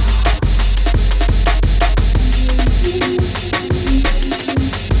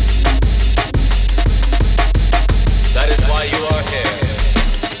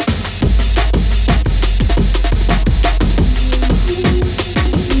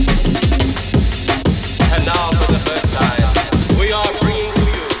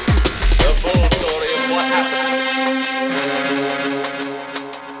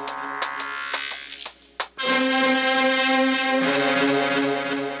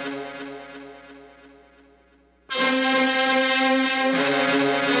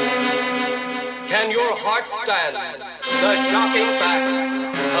heart stand the shocking fact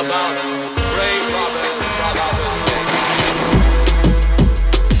about grave robbers of outer space.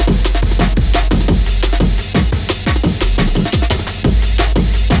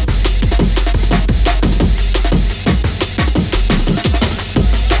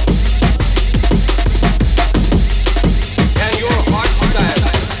 Can your heart stand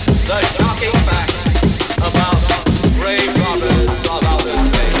the shocking fact about grave robbers of outer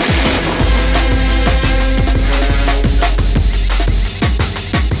space?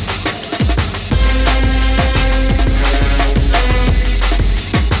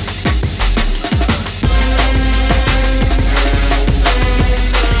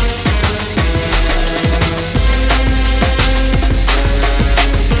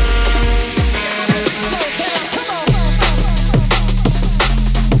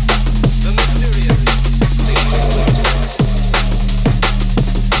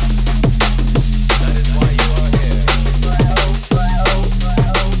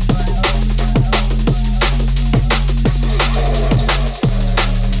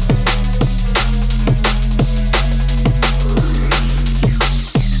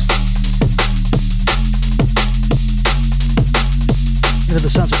 Into the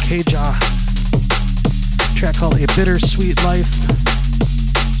sounds of K-Jaw. Track called A Bittersweet Life.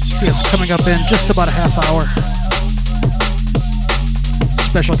 See us coming up in just about a half hour.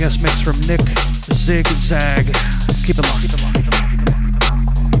 Special guest mix from Nic ZigZag. Keep it locked. Keep it locked. Keep it locked. Keep it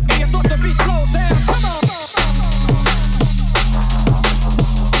locked. Hey, you thought the beat slowed down. Come on.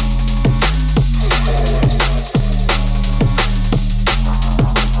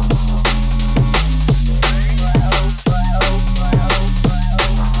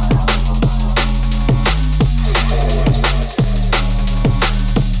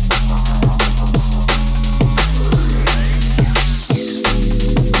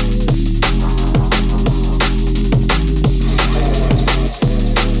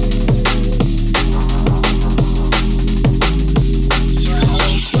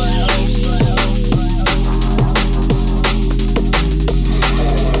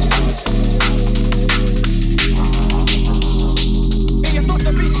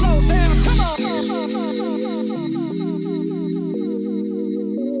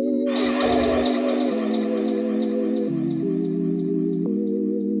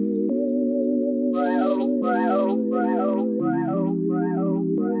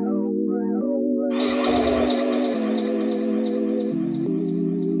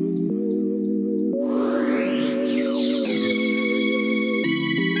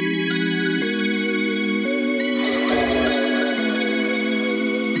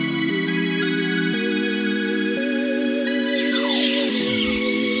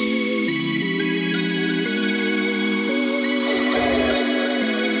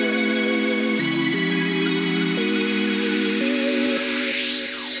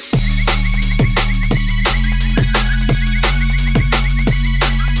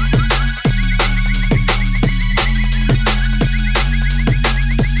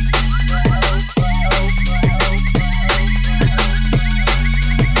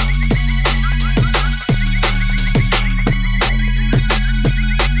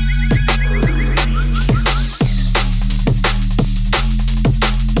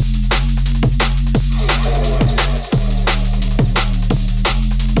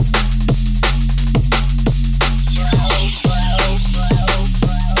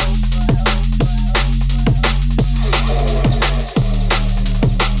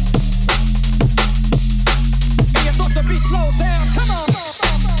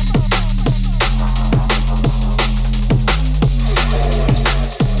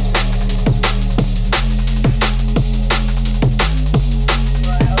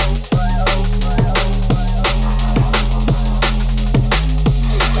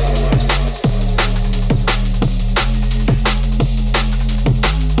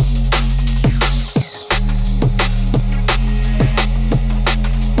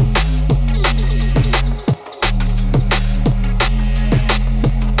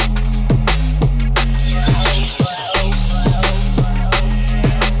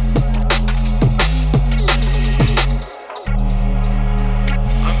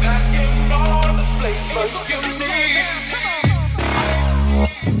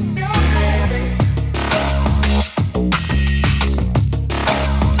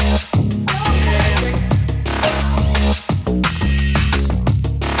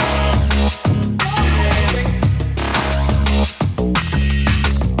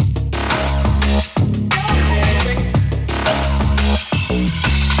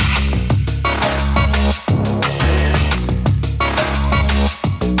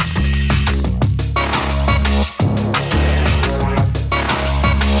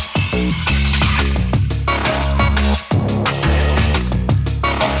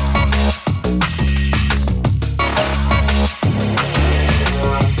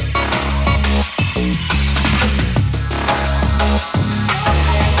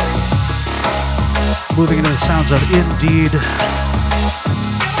 sounds of Indeed.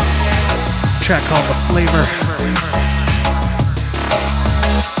 Track called The Flavor.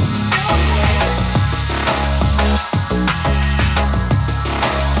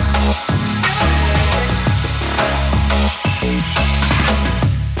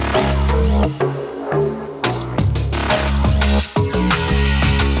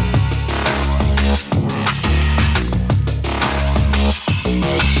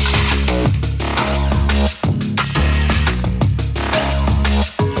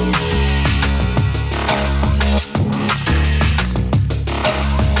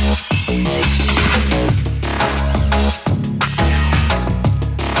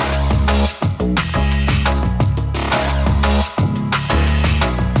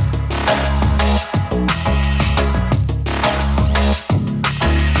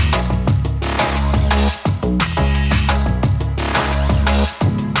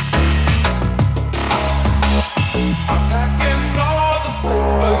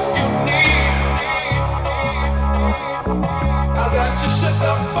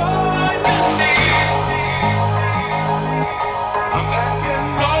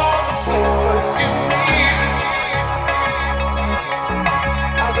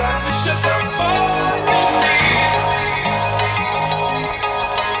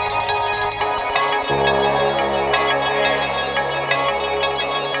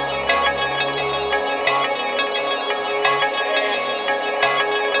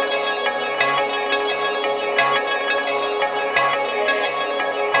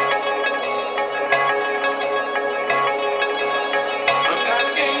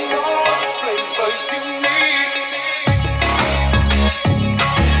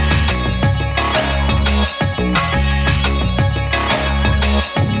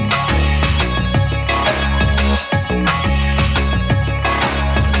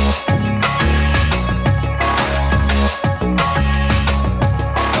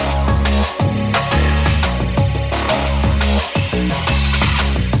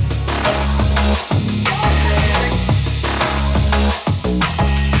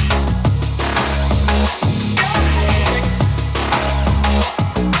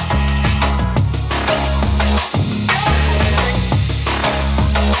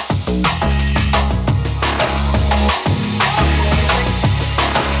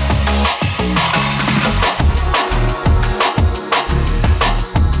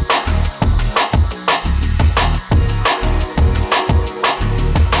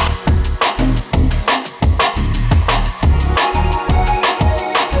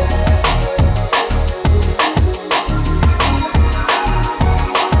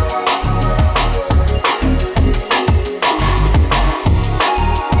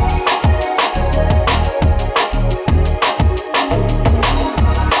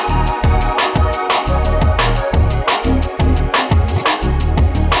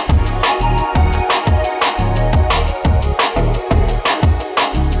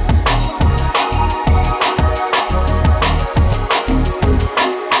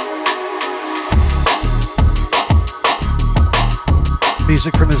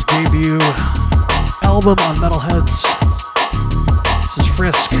 Music from his debut album on Metalheads. This is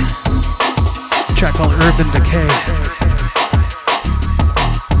Frisk. A track called Urban Decay.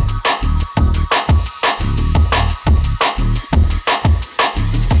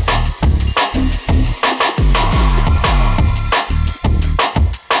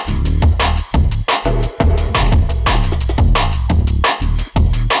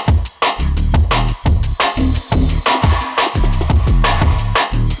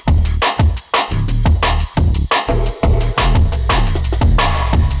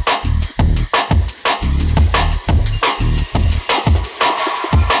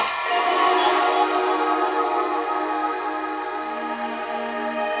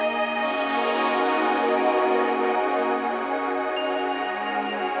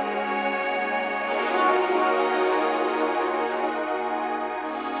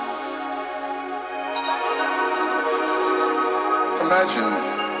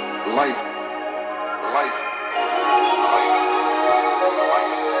 Imagine life.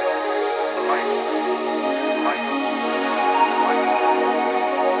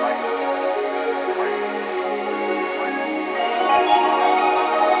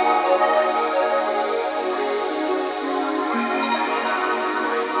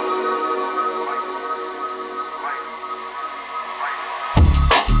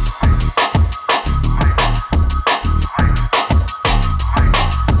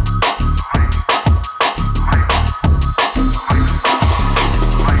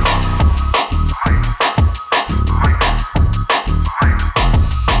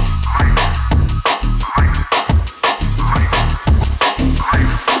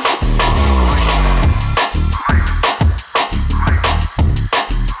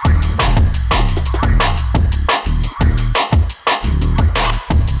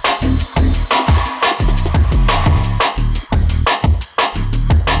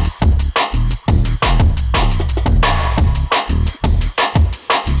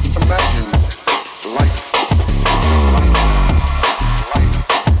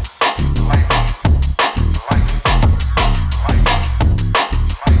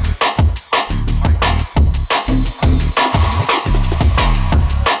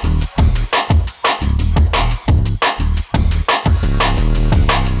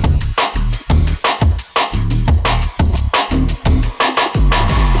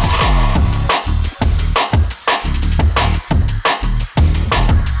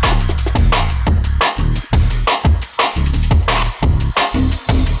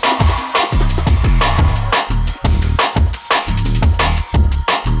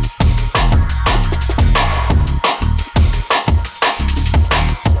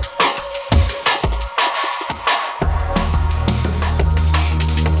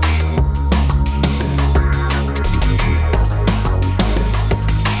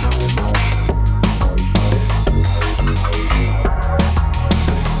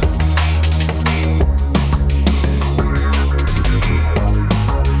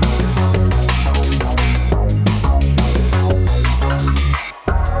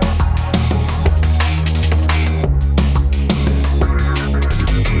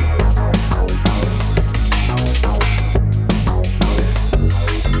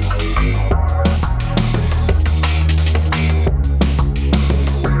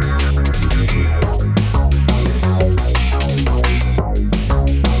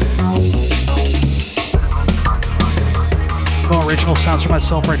 Jungle sounds for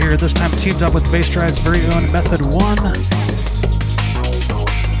myself right here. This time teamed up with BASSDRIVE's very own Method 1.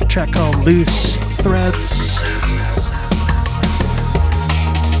 Track called Loose Threads.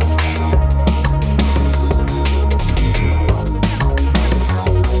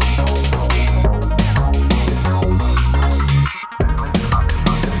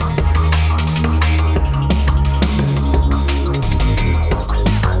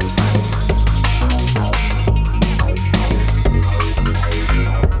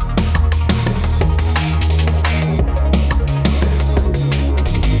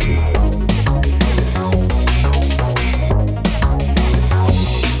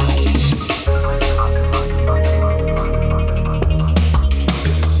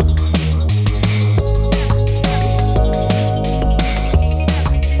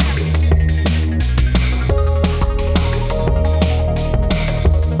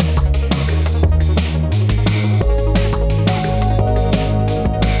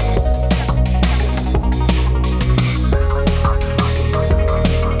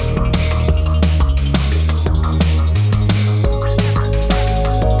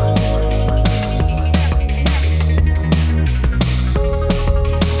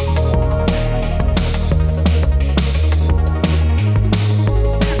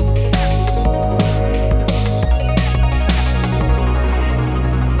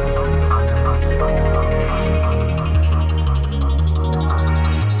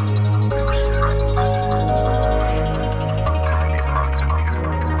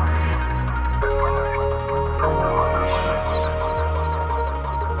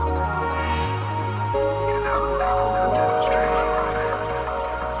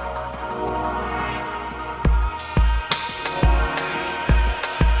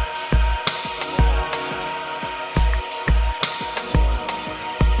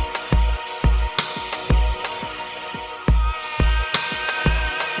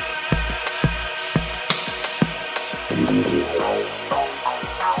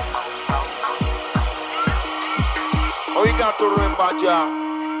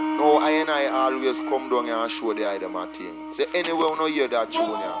 No, I always come down here and show the item a thing. Say anyway, we don't hear that tune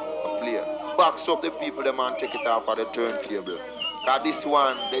here, play. Box up the people them and take it off at the turntable. Cause this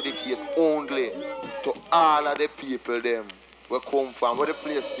one dedicated only to all of the people them we come from. Where the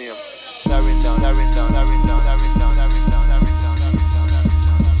place name? Daring down, daring down, daring down, daring down, daring down, daring down, daring down.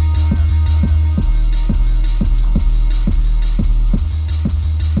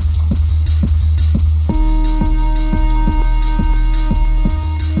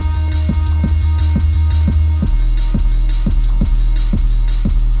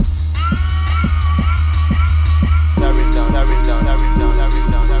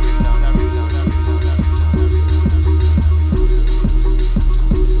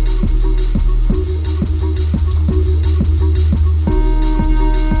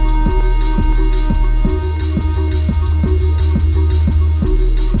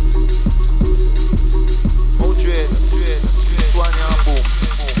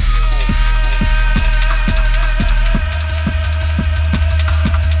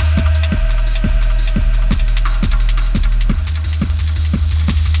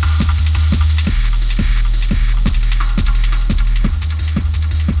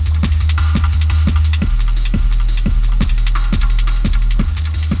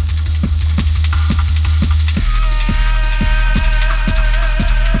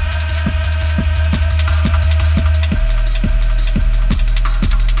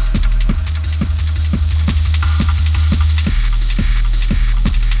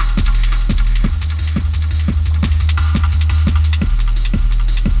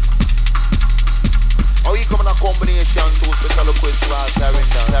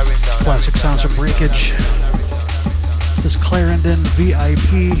 Classic sounds from Breakage. This is Clarendon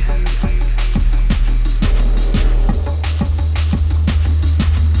VIP.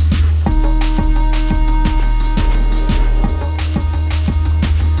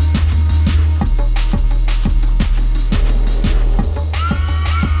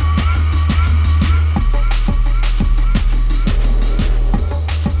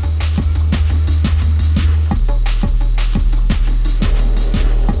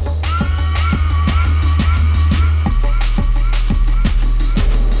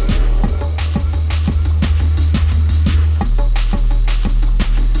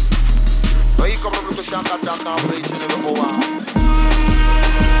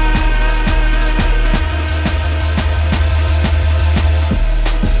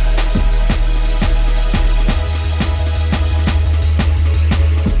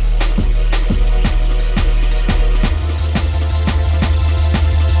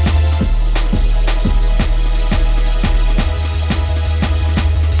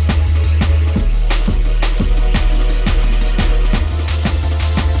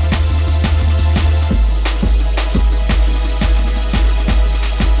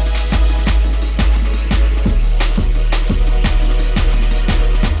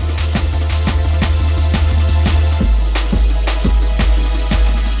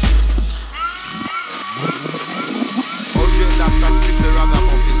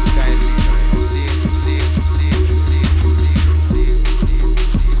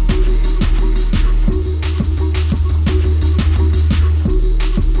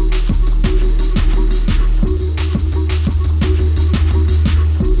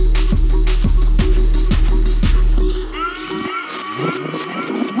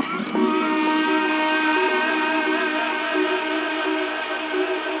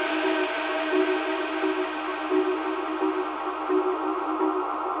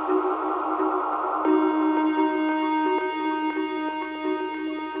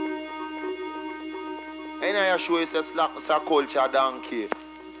 show you say slackness a culture donkey.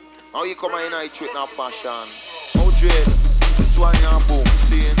 How you come in and treat no passion? How dread? This one you boom,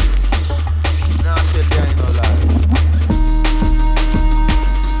 see? Now tell you I no lie.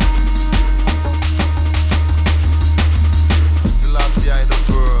 Selassie I the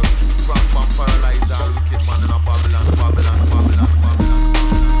world. From paralyzed all wicked man in a Babylon.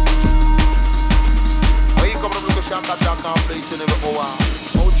 How you come to look a shack attack and play each and every hour?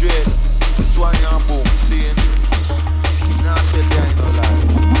 How dread? This one you boom, see? Now tell you I no lie.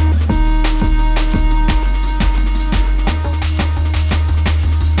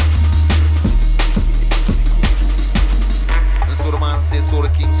 So the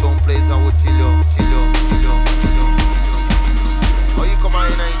king some plays and will till you. How you come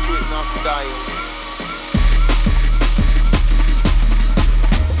in and do it in a style?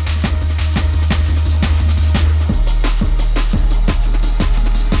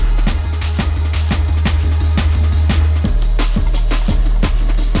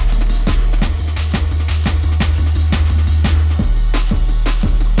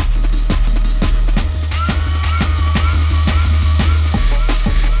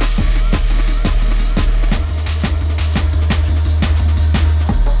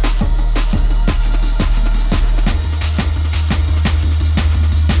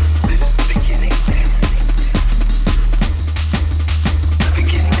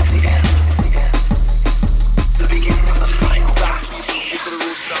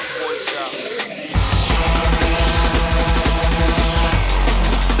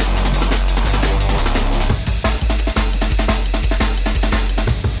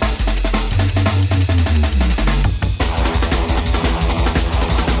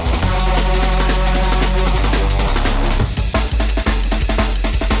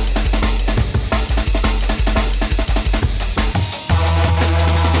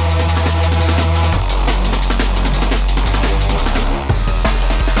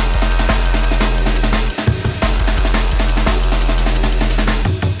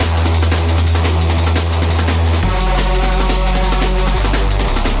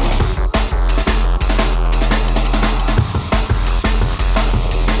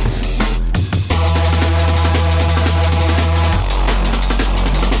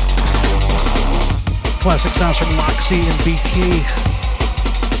 Classic sounds from Moxie and BK.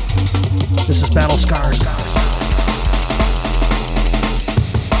 This is Battle Scars.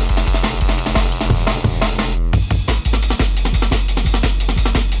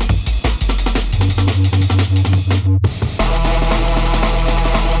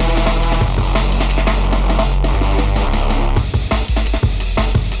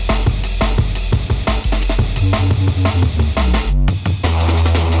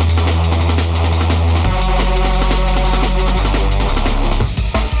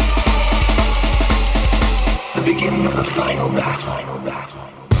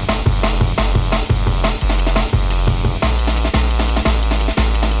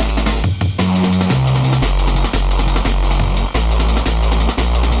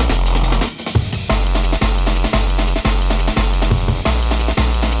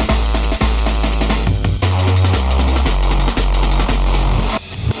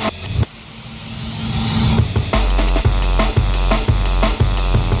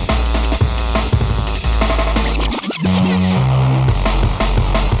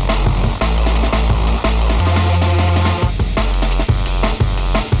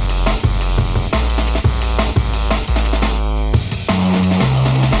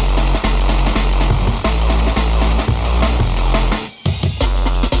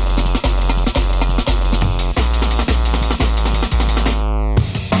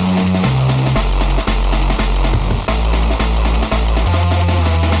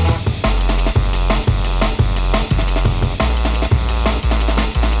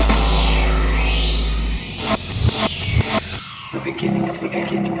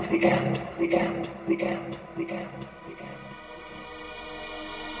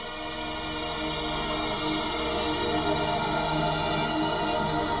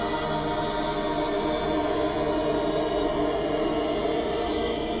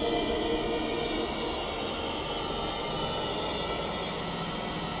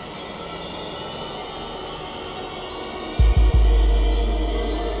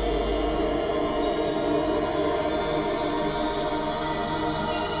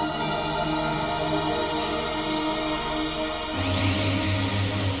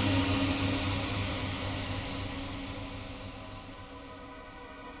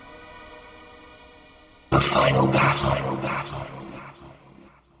 final battle.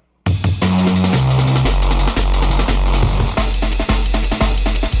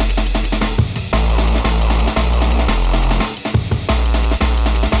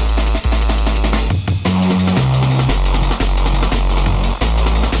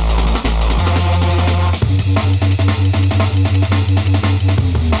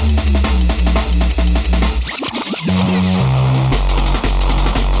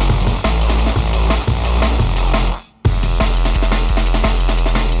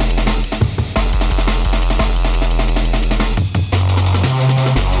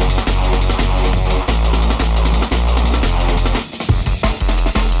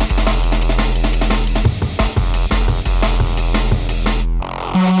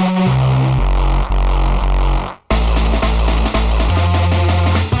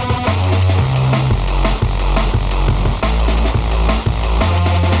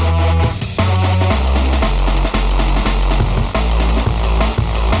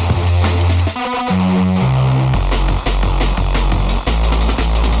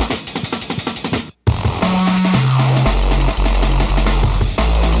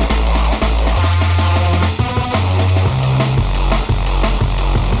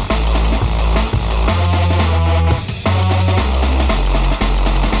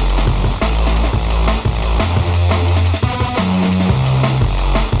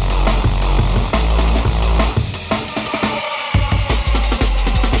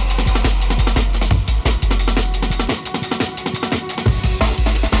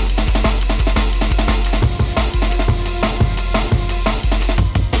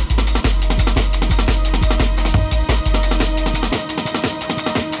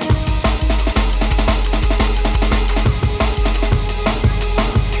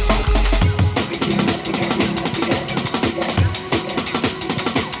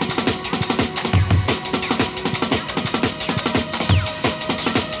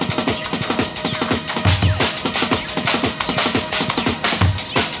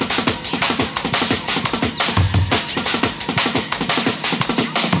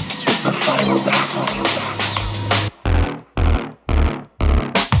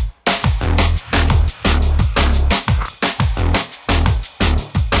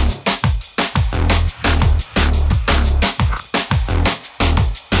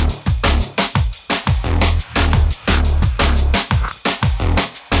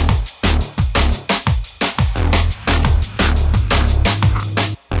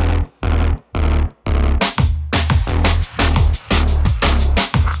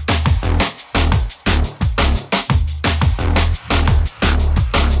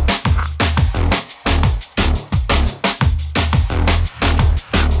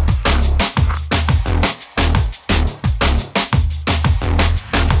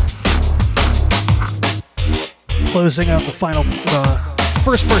 closing out the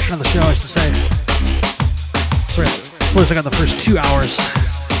first portion of the show, I should say. Sorry, closing out the first 2 hours.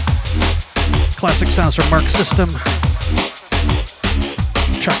 Classic sounds from Mark System.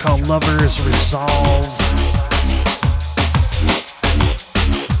 Track called Lovers Resolve.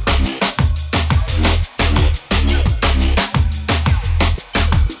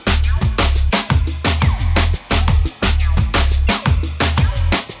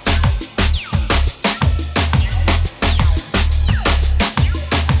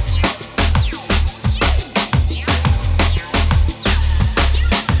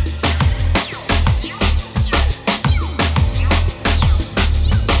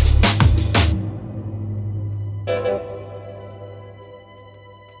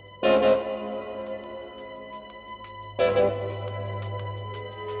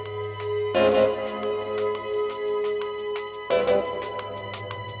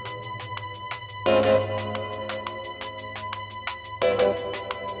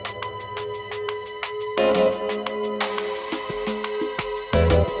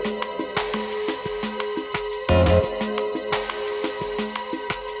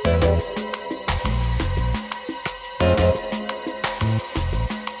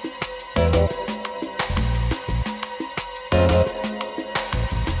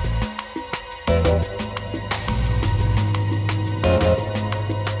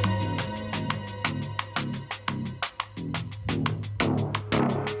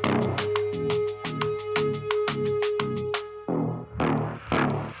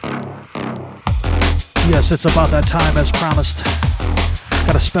 Yes, it's about that time as promised.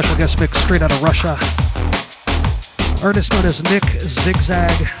 Got a special guest mix straight out of Russia. Artist known as Nic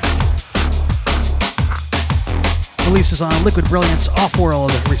ZigZag. Releases on Liquid Brilliance,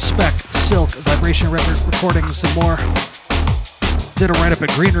 Off-World, Respect, Silk, Vibration Record Recordings, and more. Did a write-up at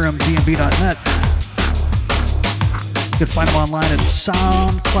GreenRoom, dnb.net. You can find him online at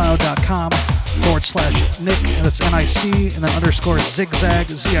soundcloud.com/Nic, and that's NIC, and then _ ZigZag,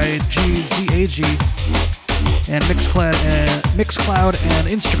 ZIGZAG, and Mixcloud and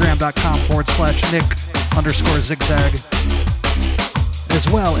Instagram.com/Nic_ZigZag, as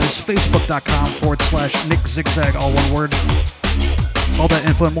well as Facebook.com/Nic ZigZag, all one word. All that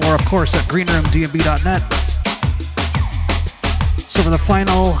info and more, of course, at greenroomdnb.net. So for the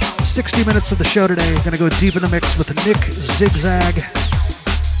final 60 minutes of the show today, we're going to go deep in the mix with Nic ZigZag.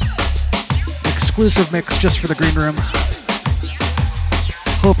 Exclusive mix just for the Green Room.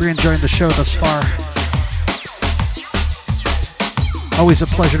 Hope you're enjoying the show thus far. Always a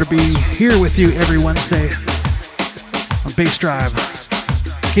pleasure to be here with you every Wednesday on Bass Drive.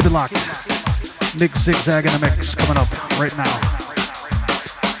 Keep it locked. Nic ZigZag in the mix coming up right now.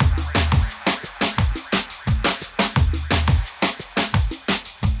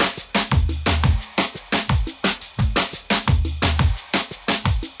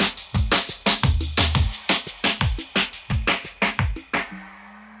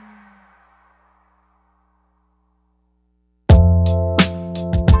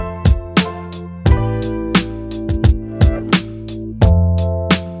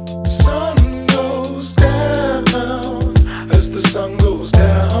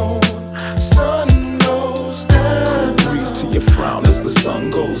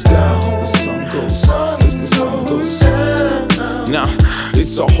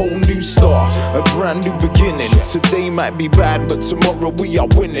 Might be bad, but tomorrow we are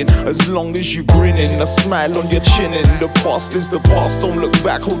winning. As long as you grinning, a smile on your chin. The past is the past, don't look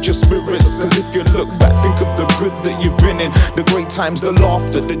back, hold your spirits. Cause if you look back, think of the good that you've been in. The great times, the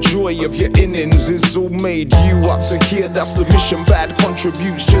laughter, the joy of your innings. It's all made you up to here, that's the mission. Bad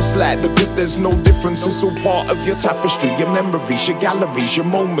contributes just like the good, there's no difference. It's all part of your tapestry, your memories, your galleries, your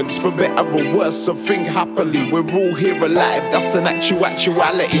moments, for better or worse. So think happily, we're all here alive, that's an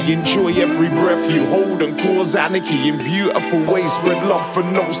actuality. Enjoy every breath you hold and cause anarchy in beautiful ways. Spread love for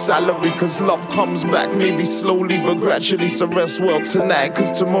no salary, cause love comes back, maybe slowly but gradually. So rest well tonight,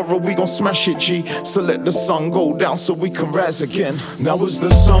 cause tomorrow we gon' smash it, G. So let the sun go down so we can rise again. Now as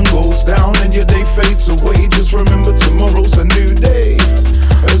the sun goes down and your day fades away, just remember tomorrow's a new day.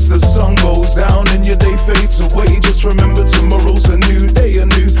 As the sun goes down and your day fades away, just remember tomorrow's a new day, a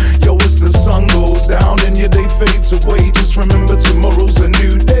new. Yo, as the sun goes down and your day fades away, just remember tomorrow's a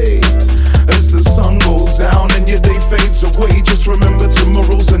new day. As the sun goes down and your day fades away, just remember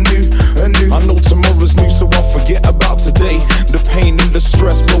tomorrow's a new. I know tomorrow's new, so I'll forget about today. The pain and the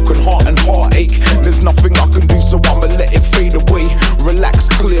stress, broken heart and heartache. There's nothing I can do, so I'ma let it fade away. Relax,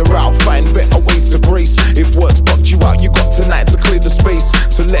 clear out, find better ways to brace. If words bugged you out, you got tonight to clear the space.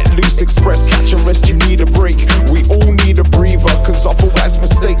 To let loose, express, catch a rest, you need a break. We all need a breather, cause otherwise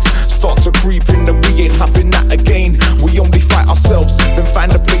mistakes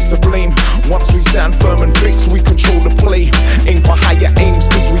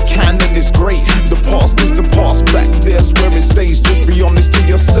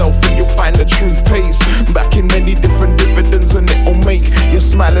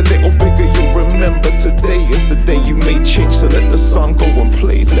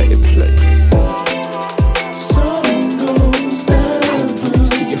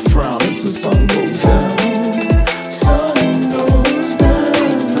sun goes down. Sun goes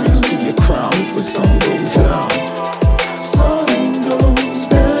down. Breeze to your crown as the sun goes down. Sun goes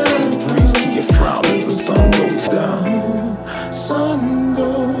down. Breeze to your frown as the sun goes down. Sun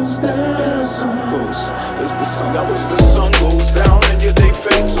goes down. As the sun goes, as the sun. Now as the sun goes down and your day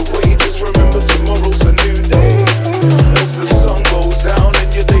fades away, just remember tomorrow's a new day. As the sun goes down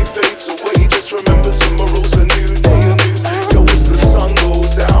and your day fades away, just remember tomorrow's a new day. A new, yo, as the sun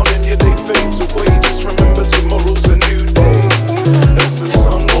goes down and your day fades away, just remember tomorrow's a new day. As the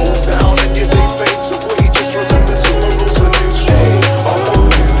sun goes down and your day fades away, just remember tomorrow's a new day. A whole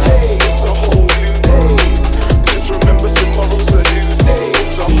new day, it's a whole new day. Just remember tomorrow's a new day.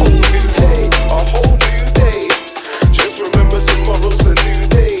 It's a whole new day, a whole new day. Just remember tomorrow's a new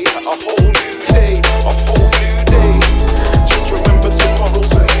day. A whole new day, a whole new day. Just remember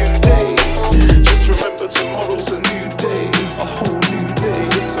tomorrow's a new day. Just remember tomorrow's a new day. A whole new day,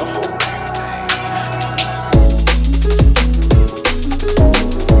 it's a whole new day.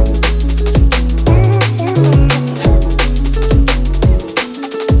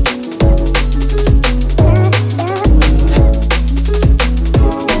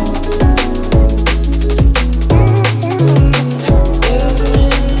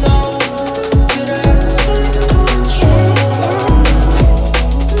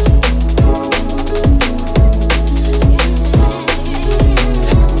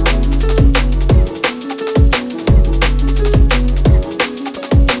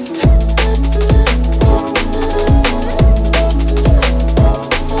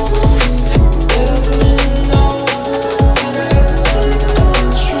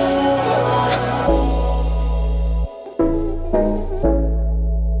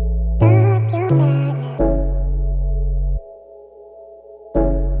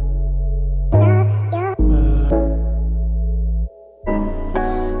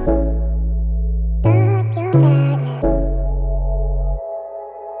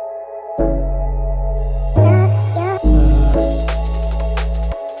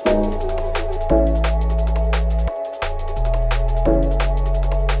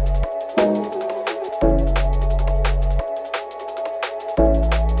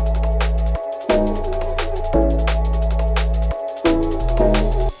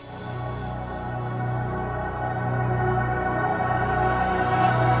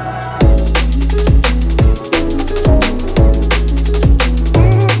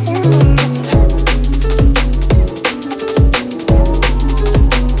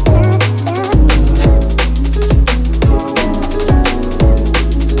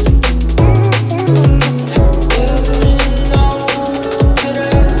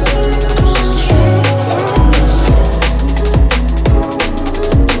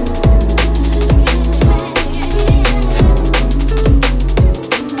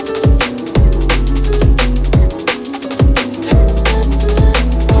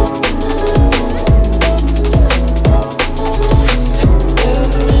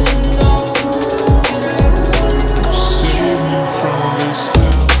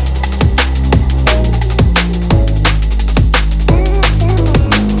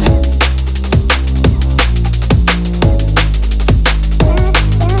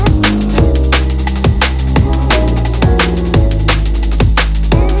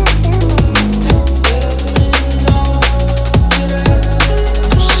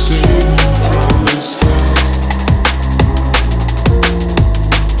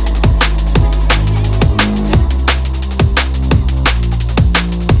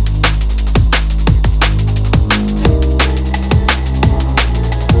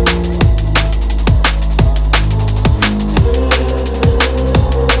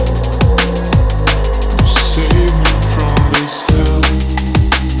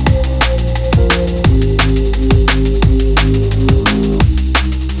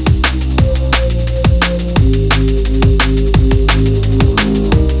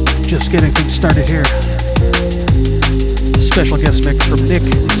 Getting things started here. Special guest mix from Nic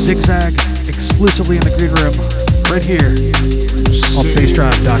ZigZag, exclusively in the green room, right here on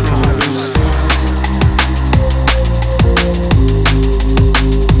BASSDRIVE.com.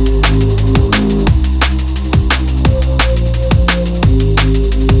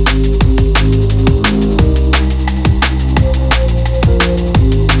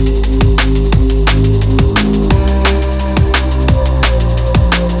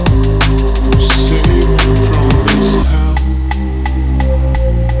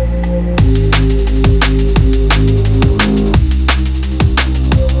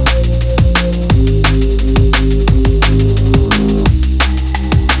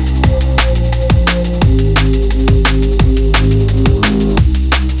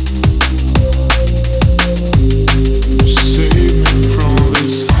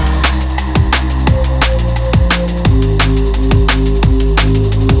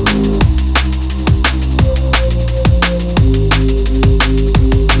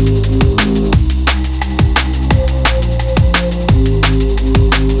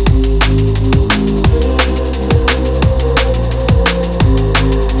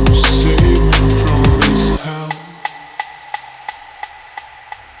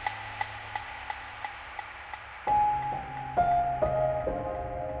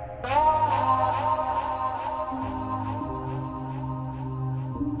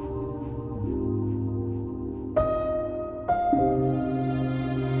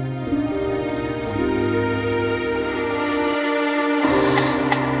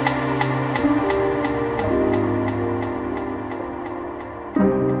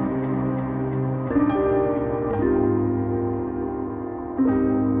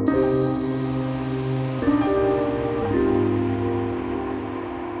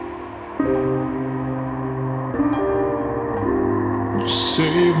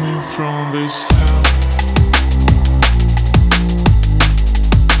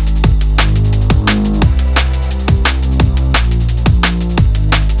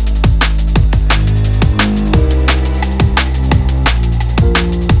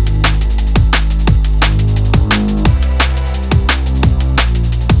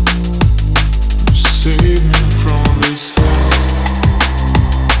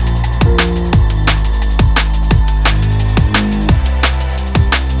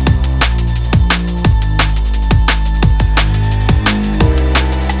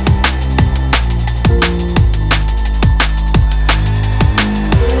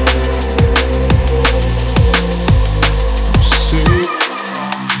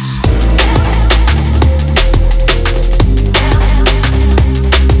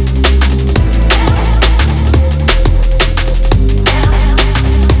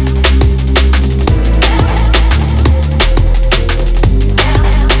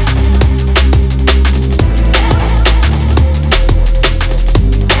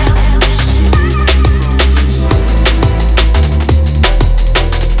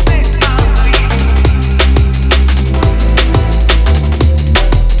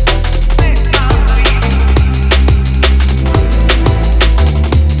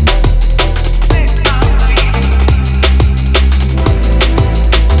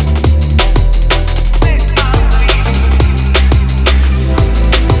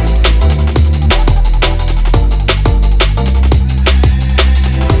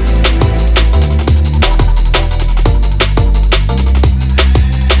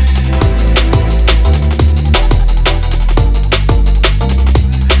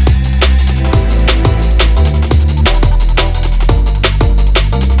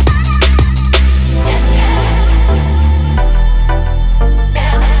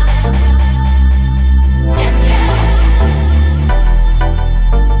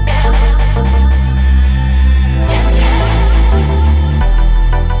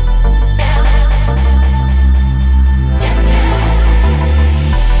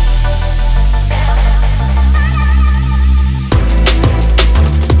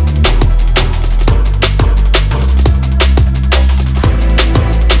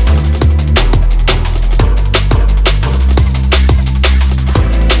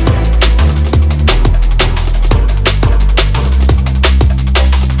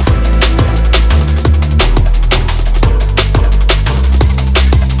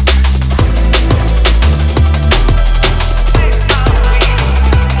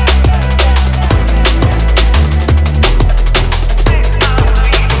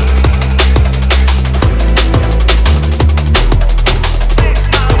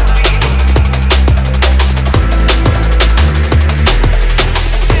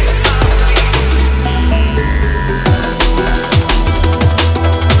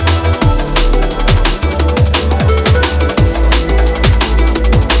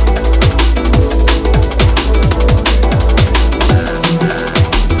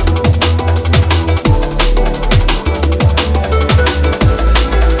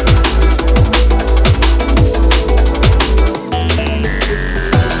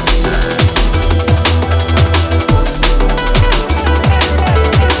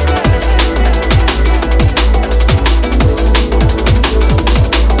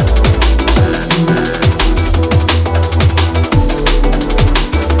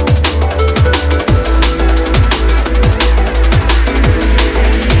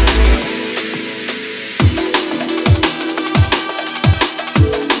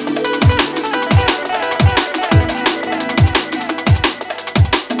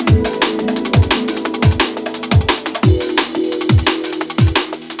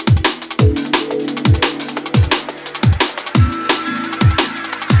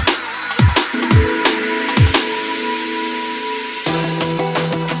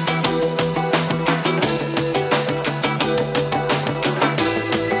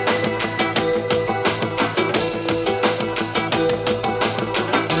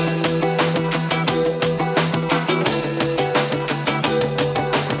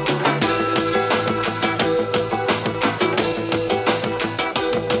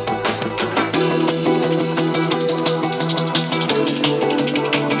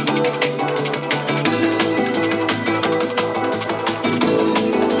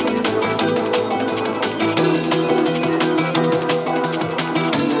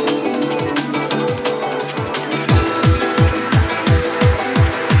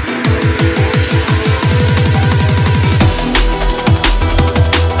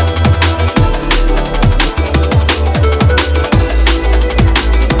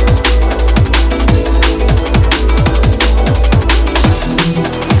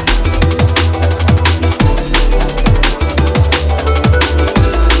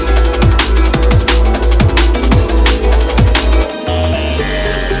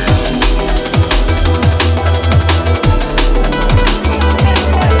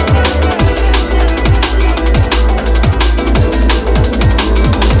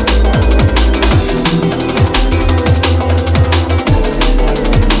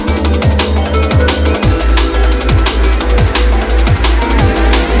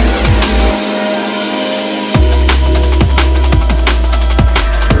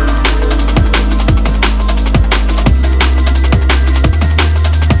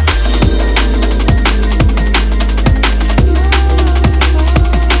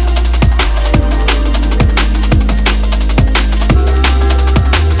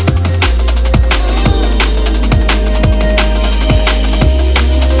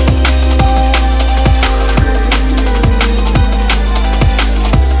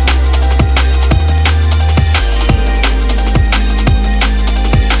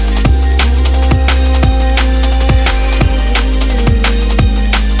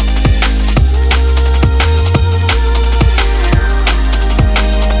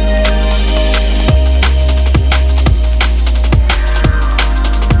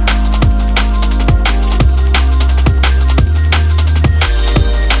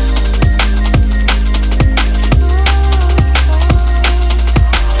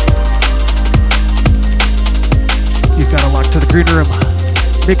 Green Room.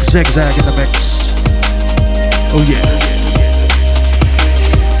 Nic ZigZag in the mix. Oh yeah.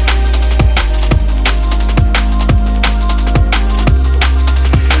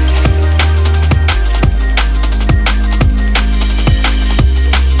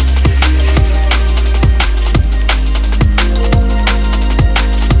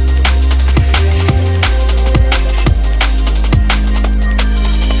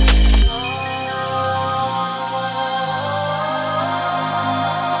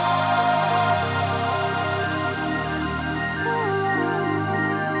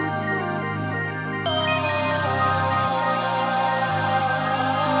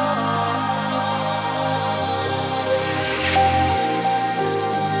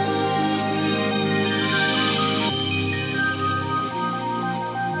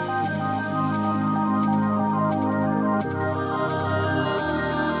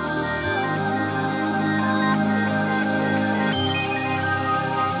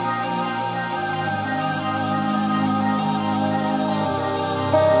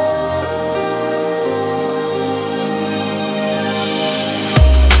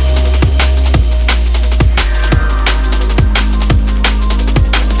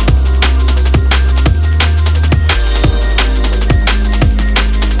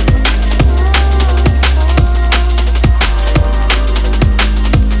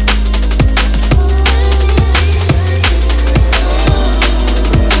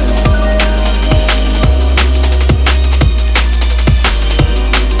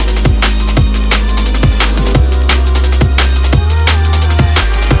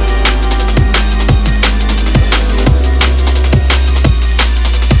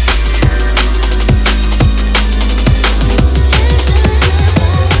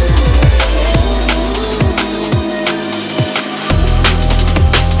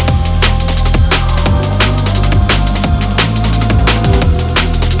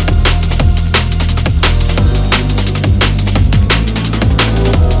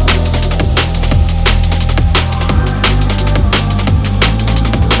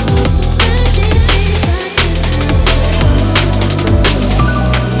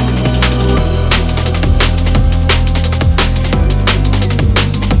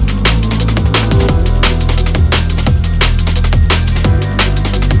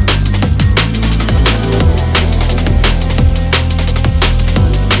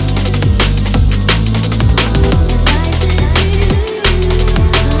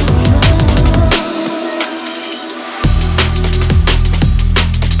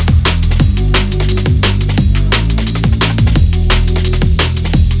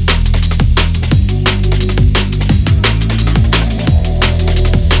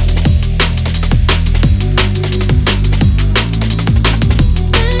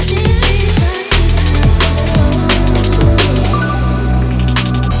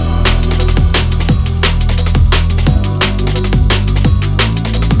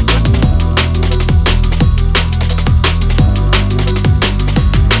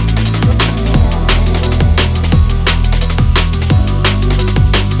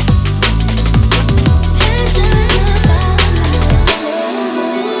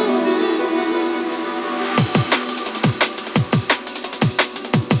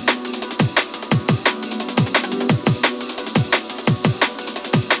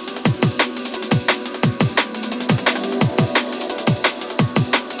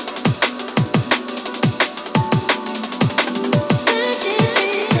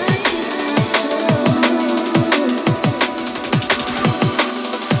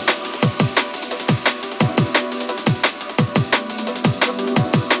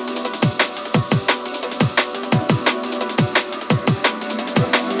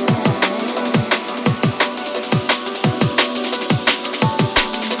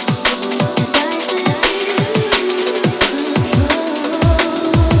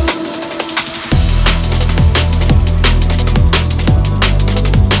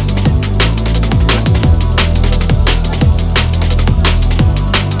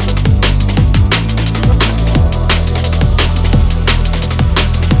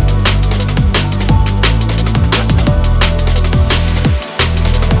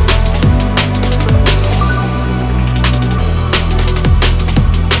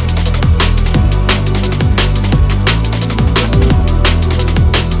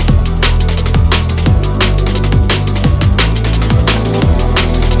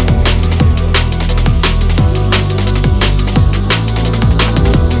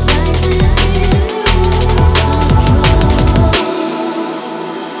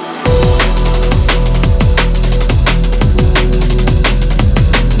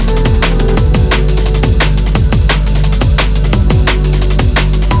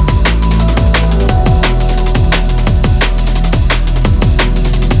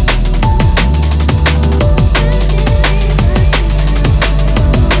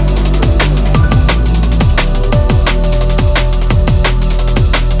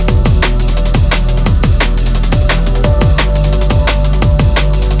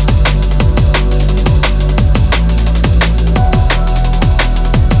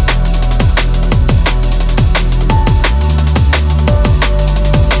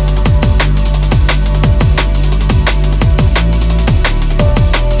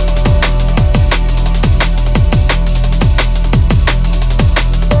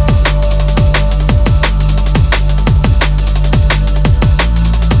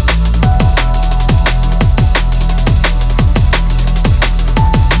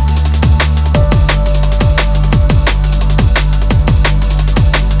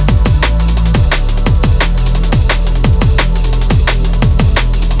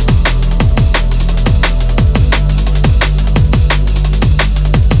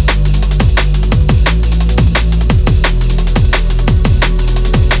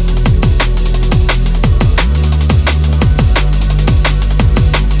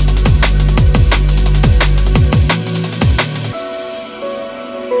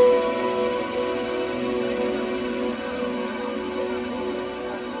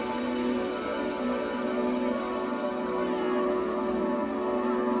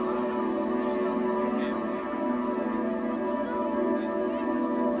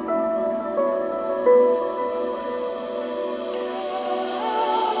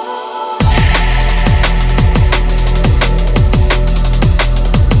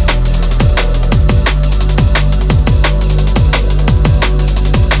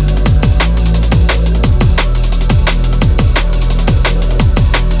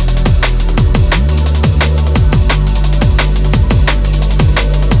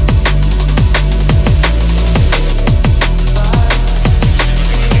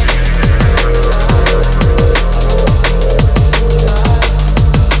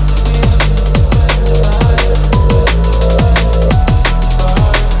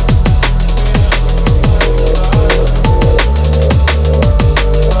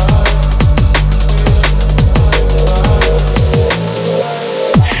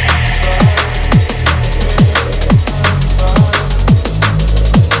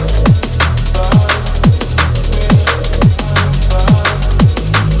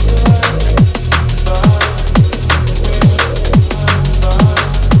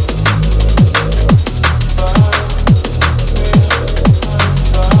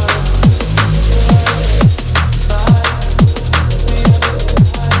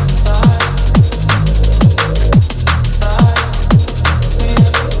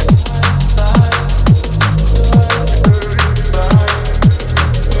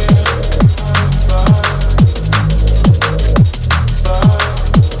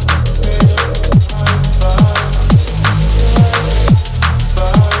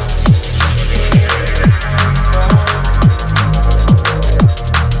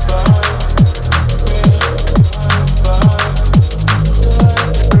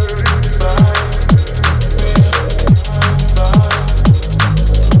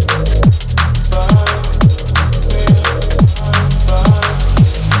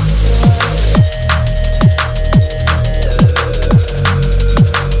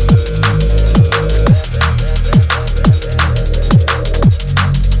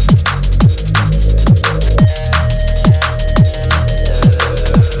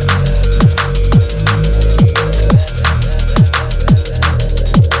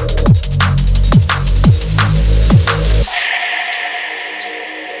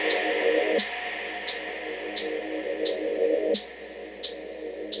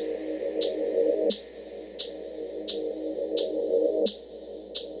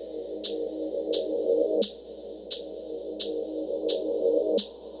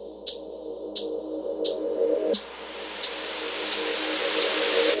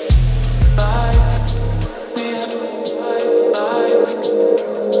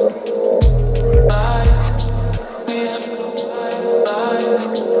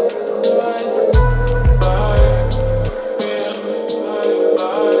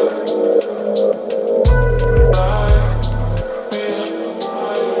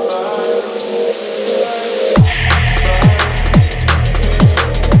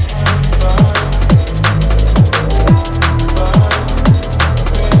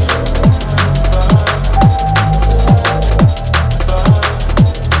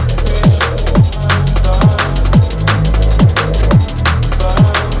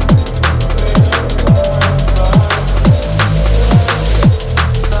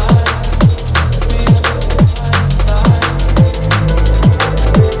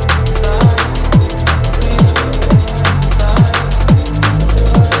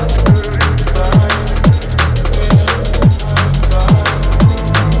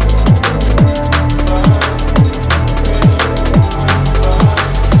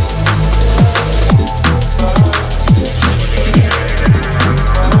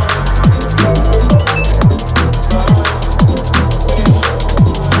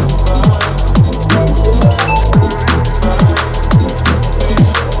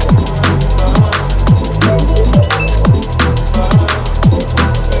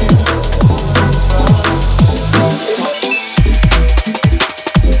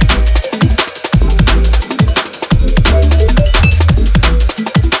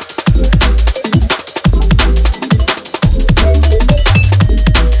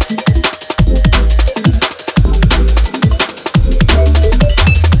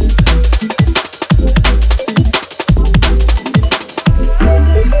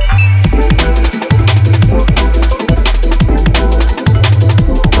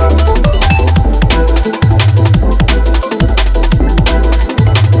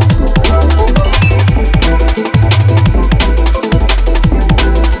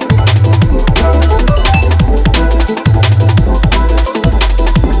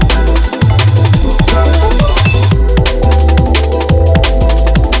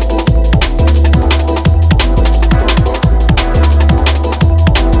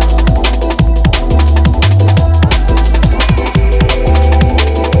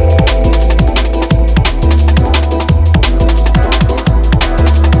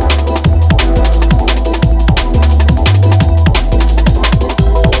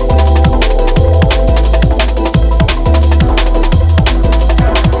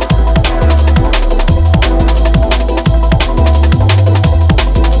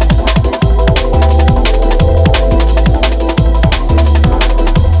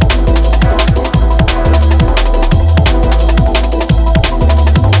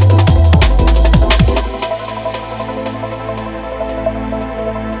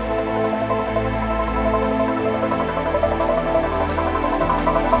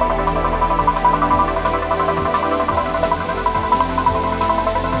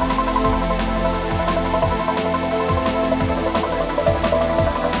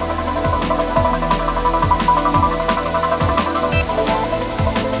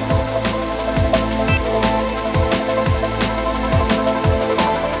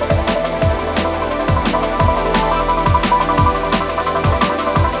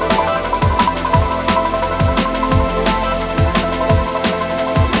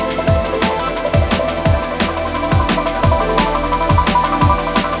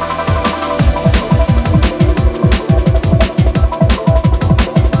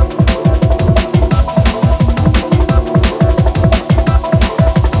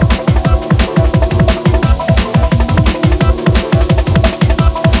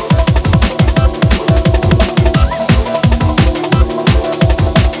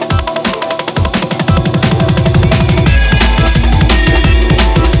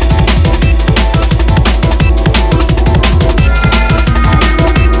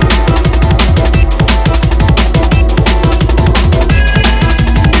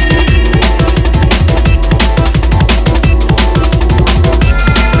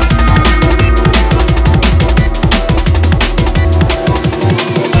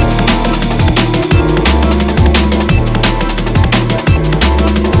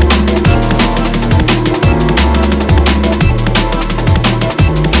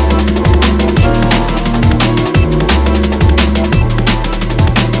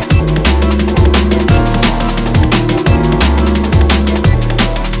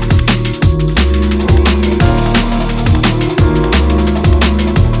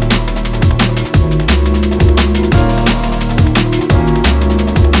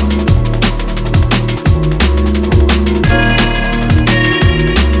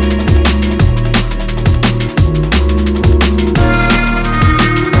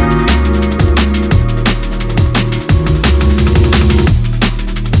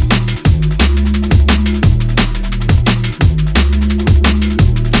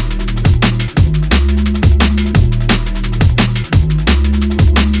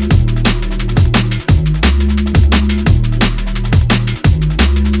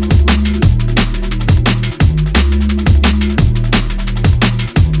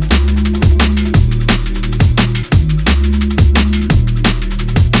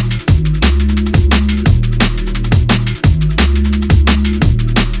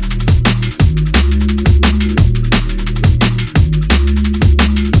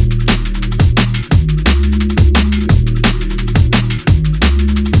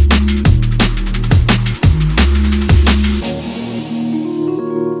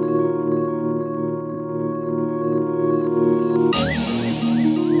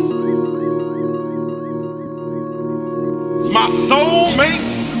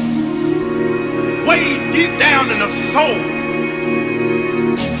 down in the soul.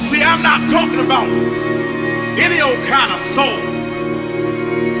 See, I'm not talking about any old kind of soul,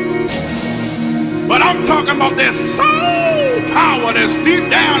 but I'm talking about that soul power that's deep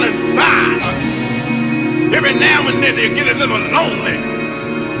down inside. Every now and then you get a little lonely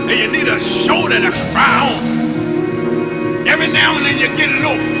and you need a shoulder to cry on. Every now and then you get a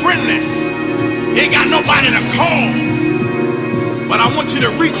little friendless. You ain't got nobody to call. But I want you to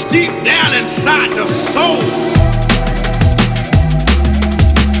reach deep down inside your soul.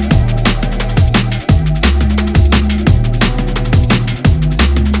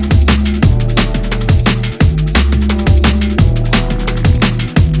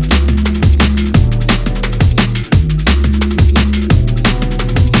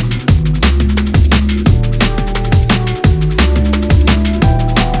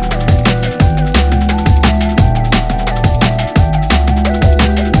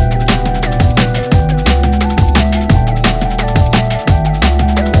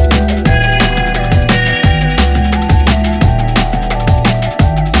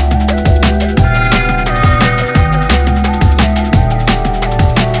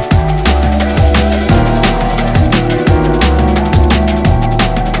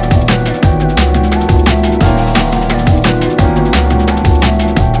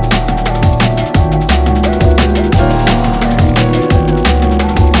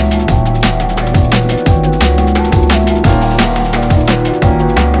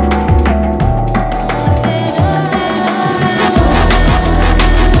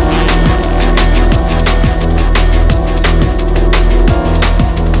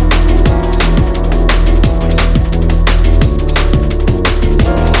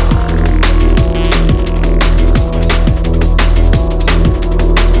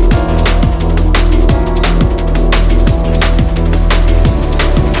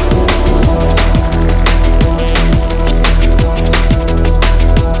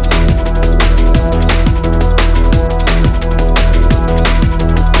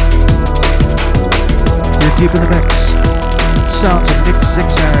 Deep in the mix, sounds of Nic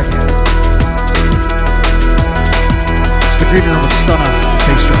ZigZag. It's the green room of STUNNA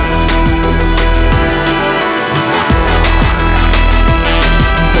bass drum.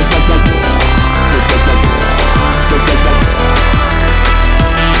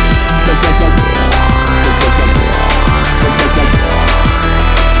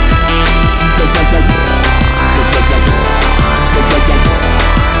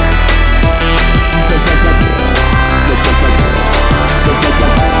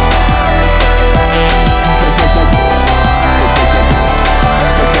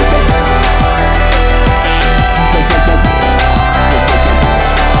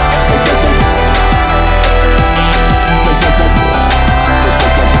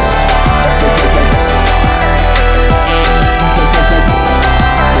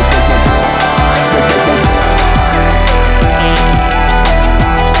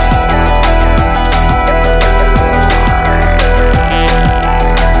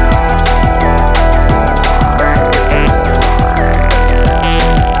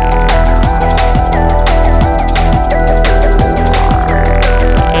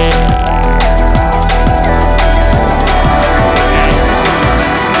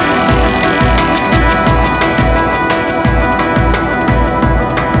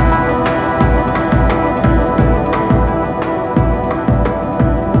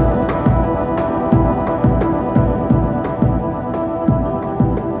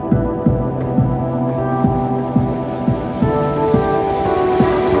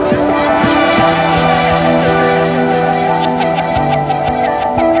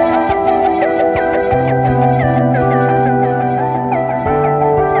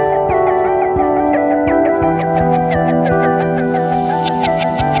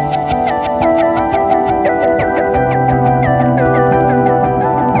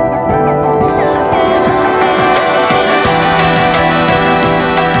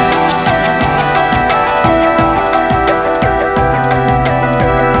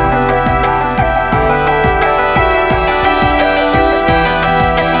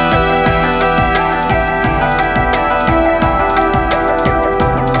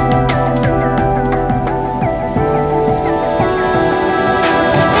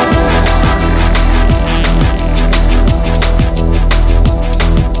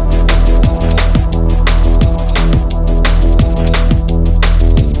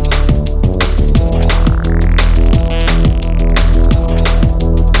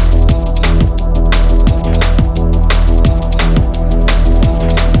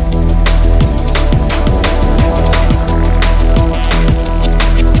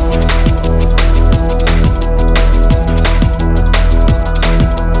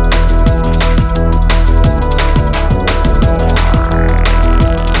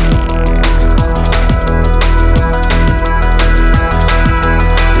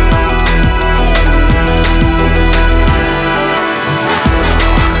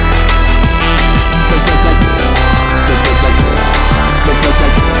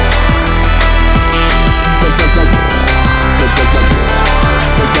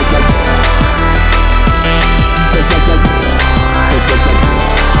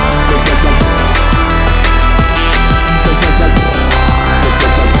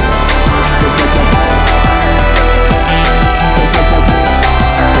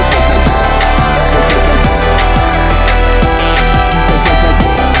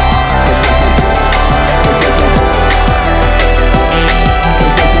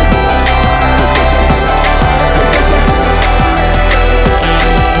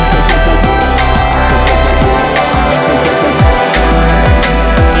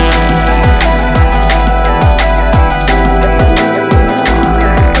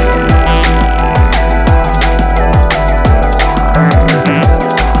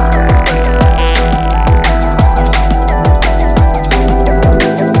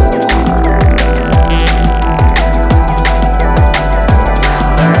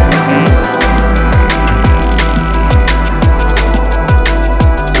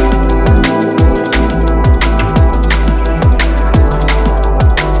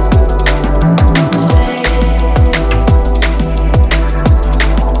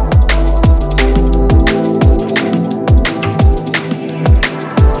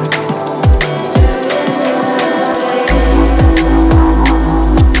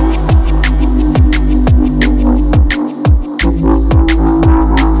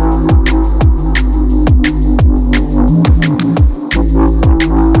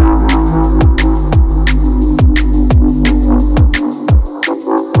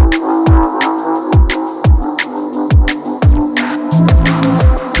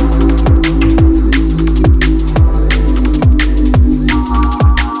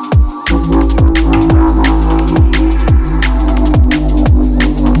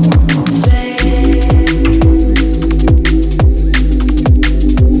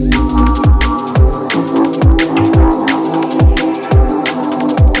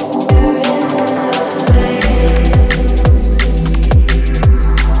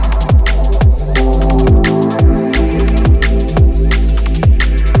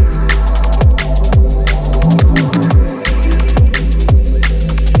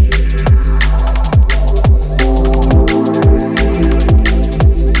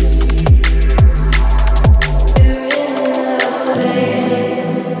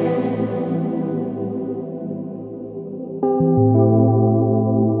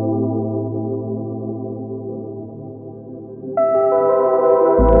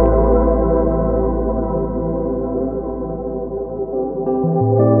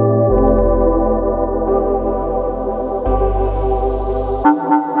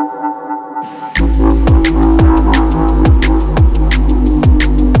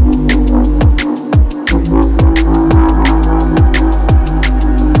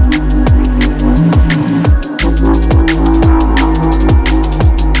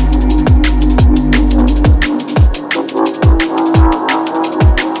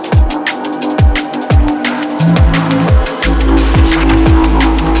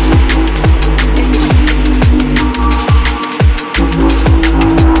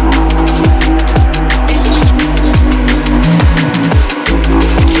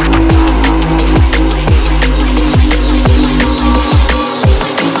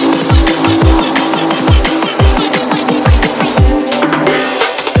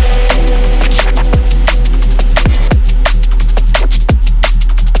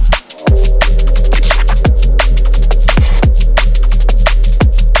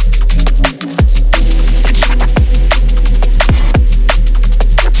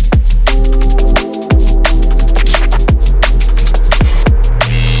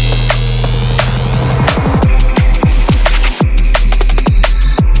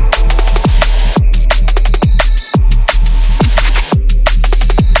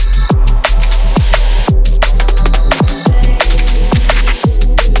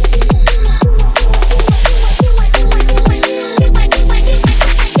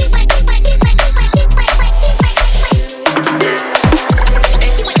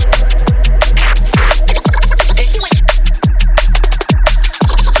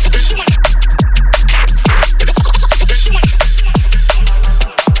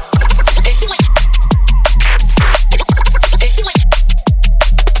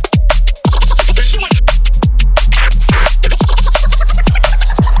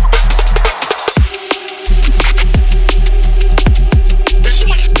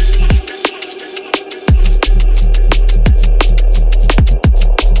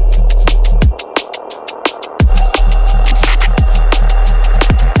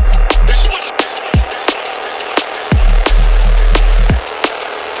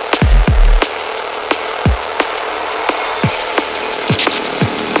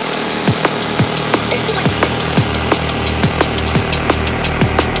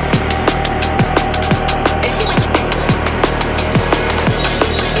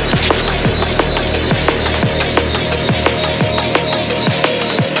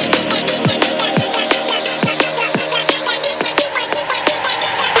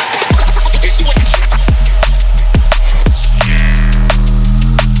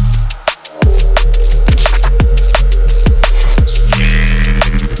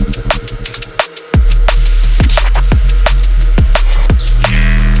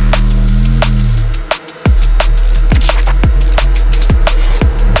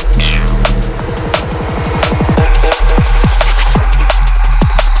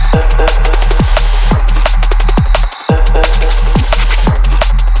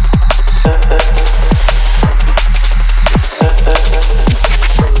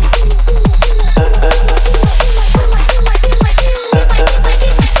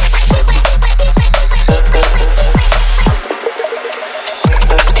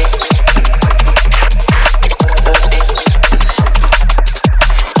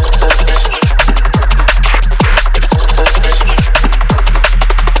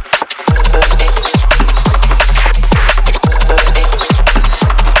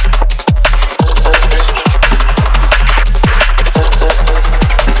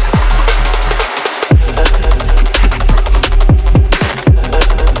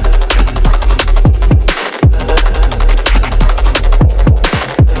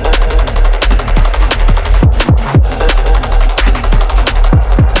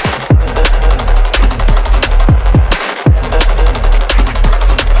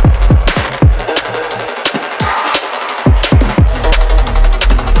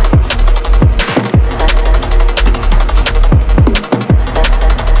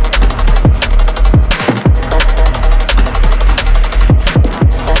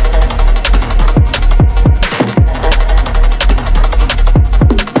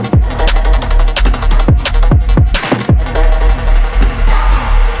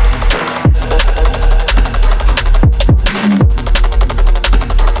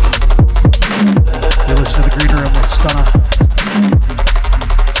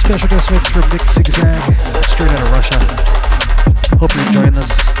 Special guest mix from Nic ZigZag, straight out of Russia. Hope you're enjoying this.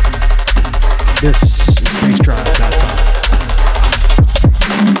 This is BASSDRIVE.com.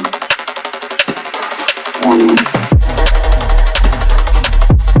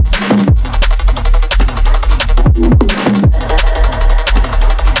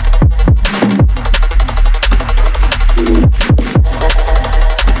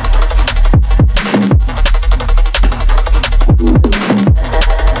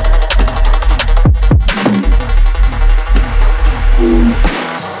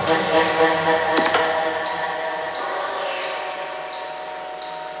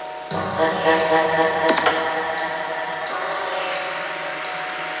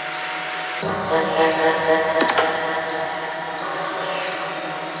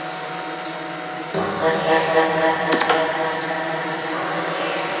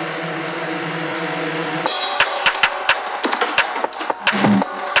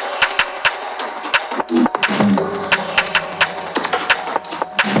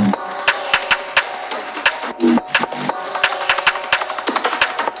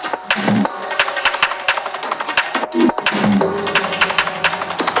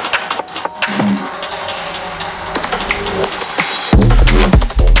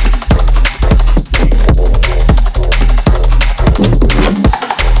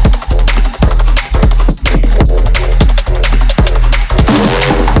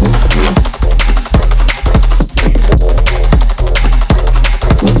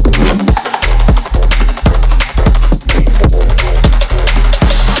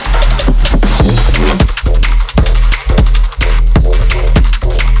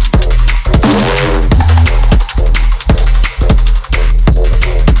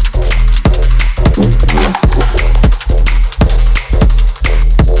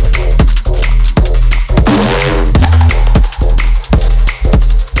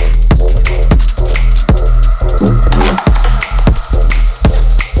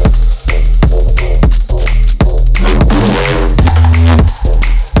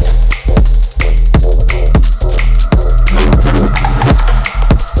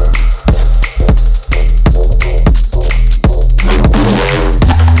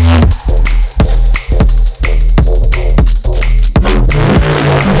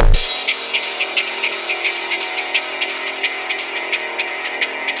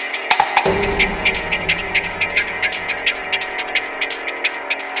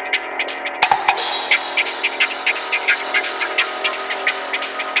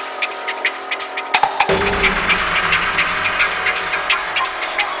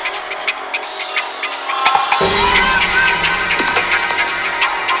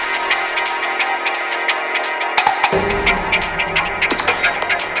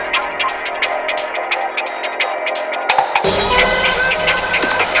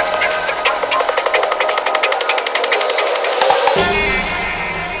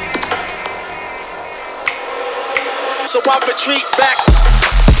 So I retreat back,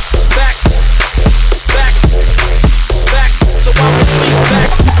 back, back, back. So I retreat back,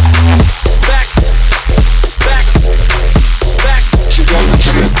 back, back, back. So I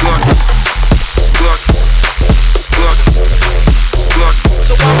retreat back, back, back, back.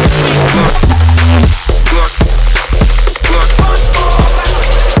 So I retreat back, back, back.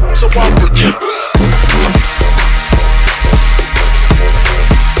 So I retreat.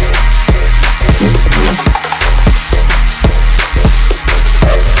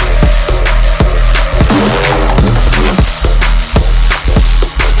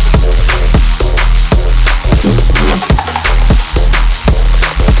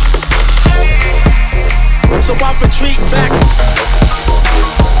 So I retreat back.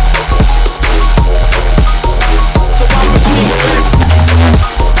 So I retreat back.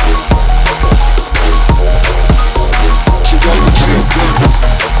 So I retreat back.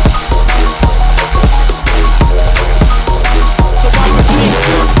 So I retreat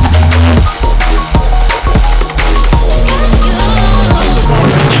back.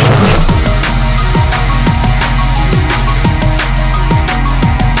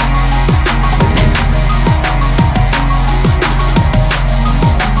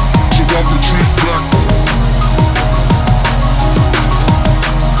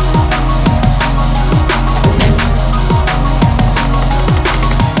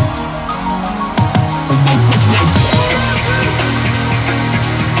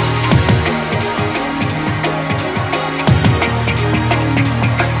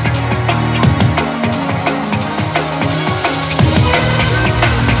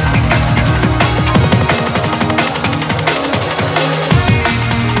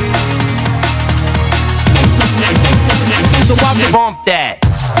 Bump that.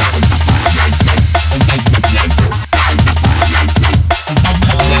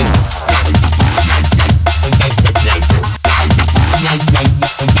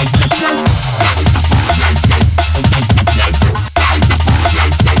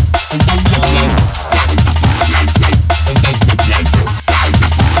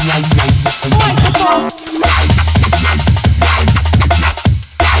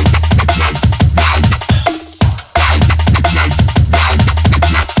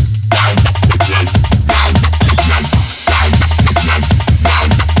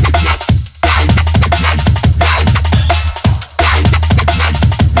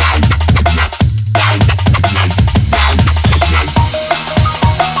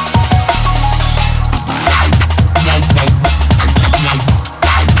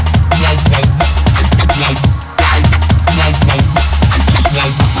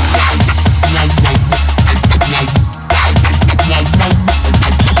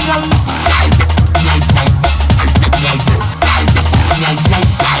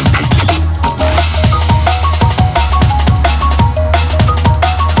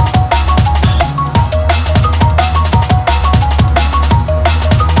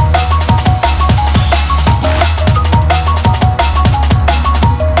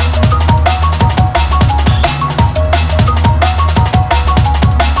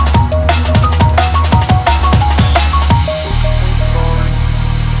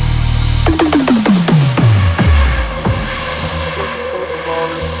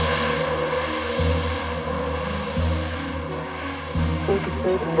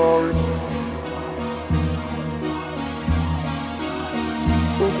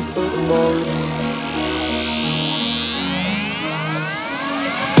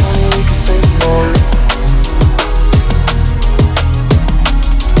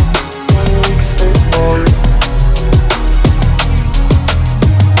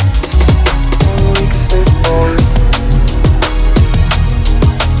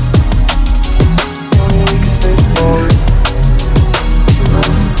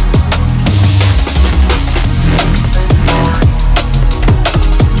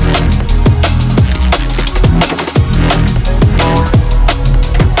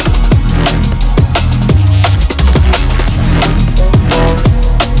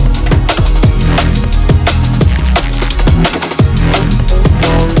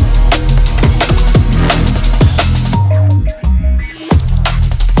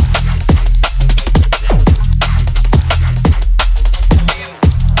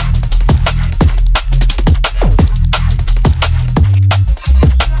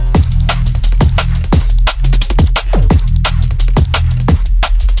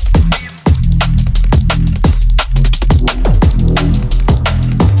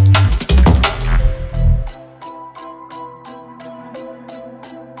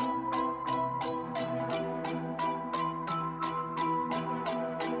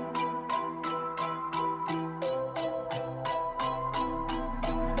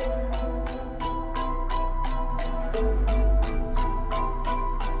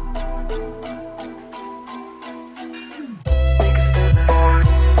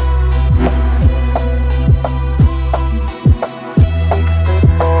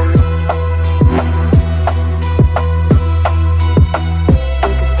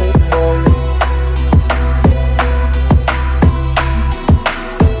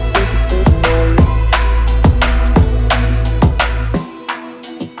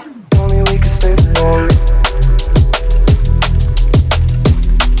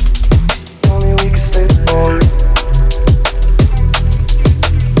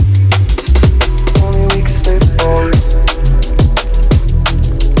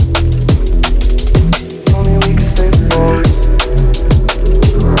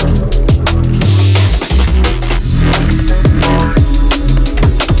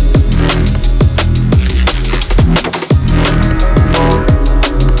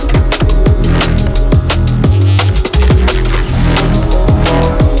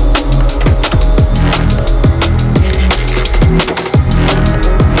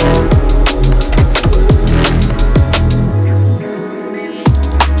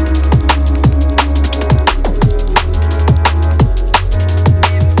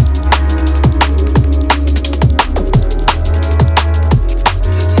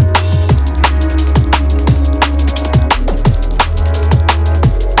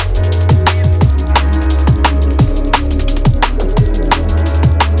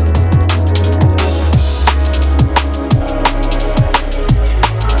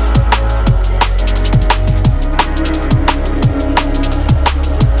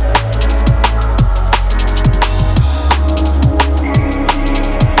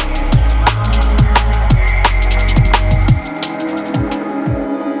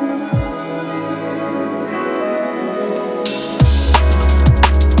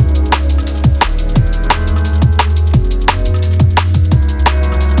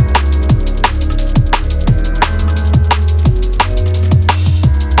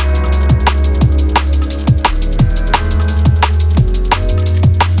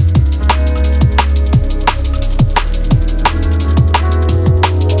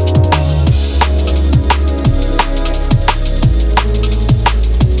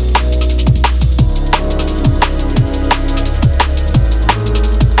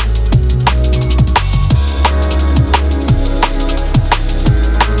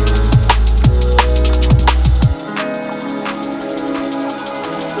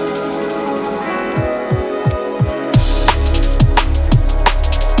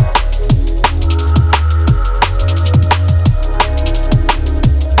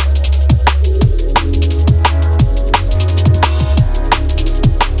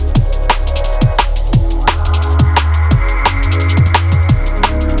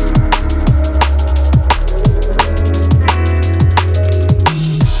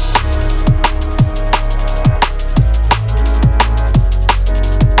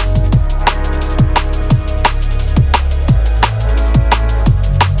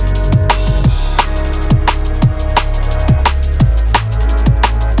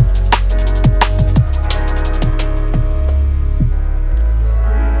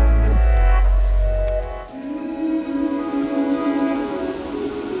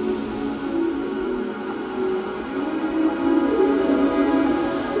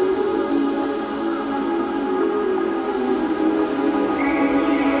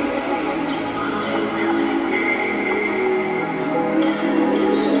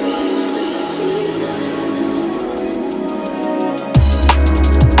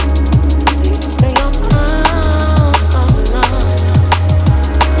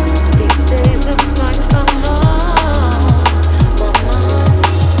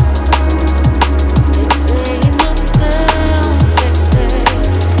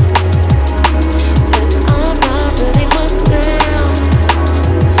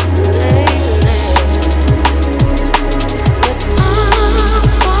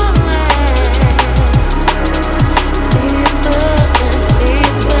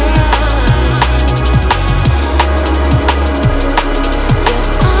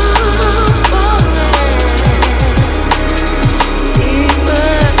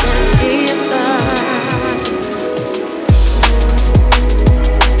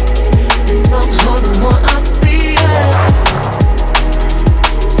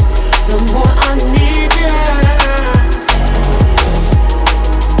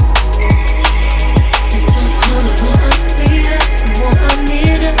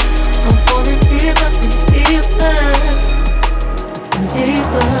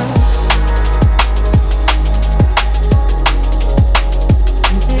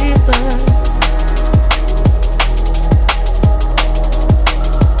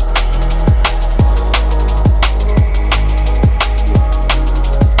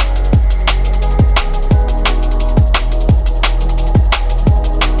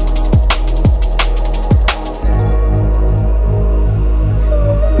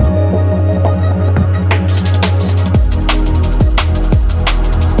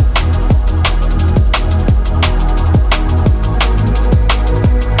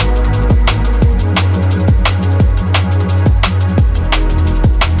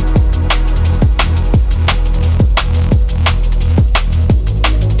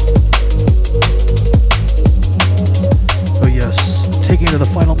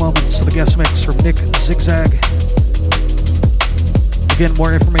 Nic ZigZag. Again,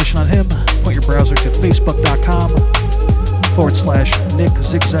 more information on him, point your browser to facebook.com/Nic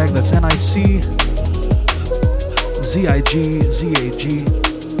ZigZag. That's NIC ZIGZAG.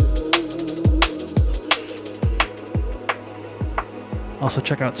 Also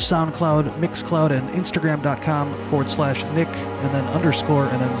check out SoundCloud, Mixcloud, and Instagram.com/Nic and then underscore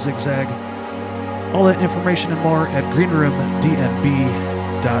and then ZigZag. All that information and more at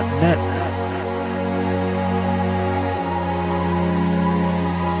GreenRoomDNB.net.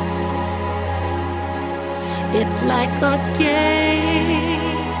 It's like a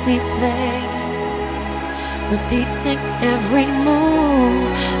game we play, repeating every move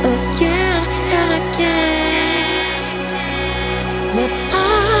again and again. But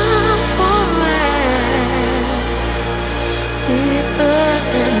I'm falling deeper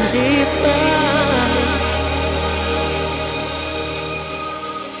and deeper.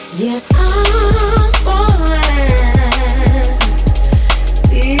 Yet I'm falling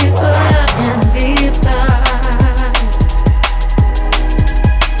deeper and deeper.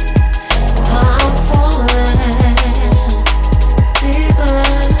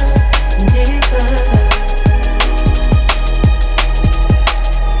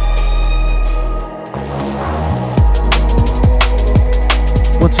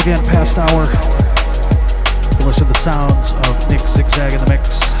 Once again, past hour, you listen to the sounds of Nic ZigZag in the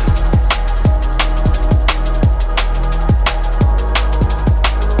mix.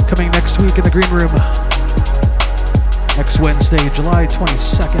 Coming next week in the Green Room, next Wednesday, July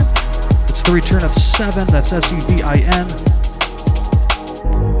 22nd. It's the return of Sevin, that's SEVIN,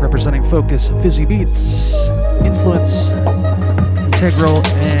 representing Focus, Fizzy Beats, Influence, Integral,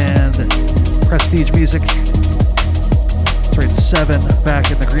 and Prestige Music. That's right, Sevin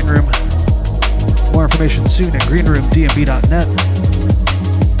back in the Green Room. More information soon at greenroomdnb.net.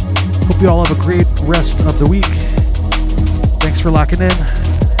 Hope you all have a great rest of the week. Thanks for locking in.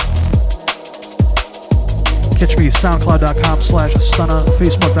 Catch me soundcloud.com/stunna,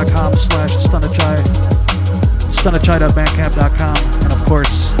 facebook.com/stunnachai, stunnachai.bandcamp.com, and of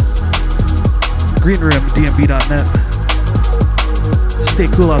course, greenroomdnb.net. Stay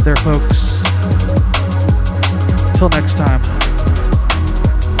cool out there, folks. Till next time.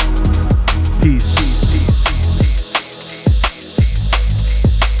 Peace.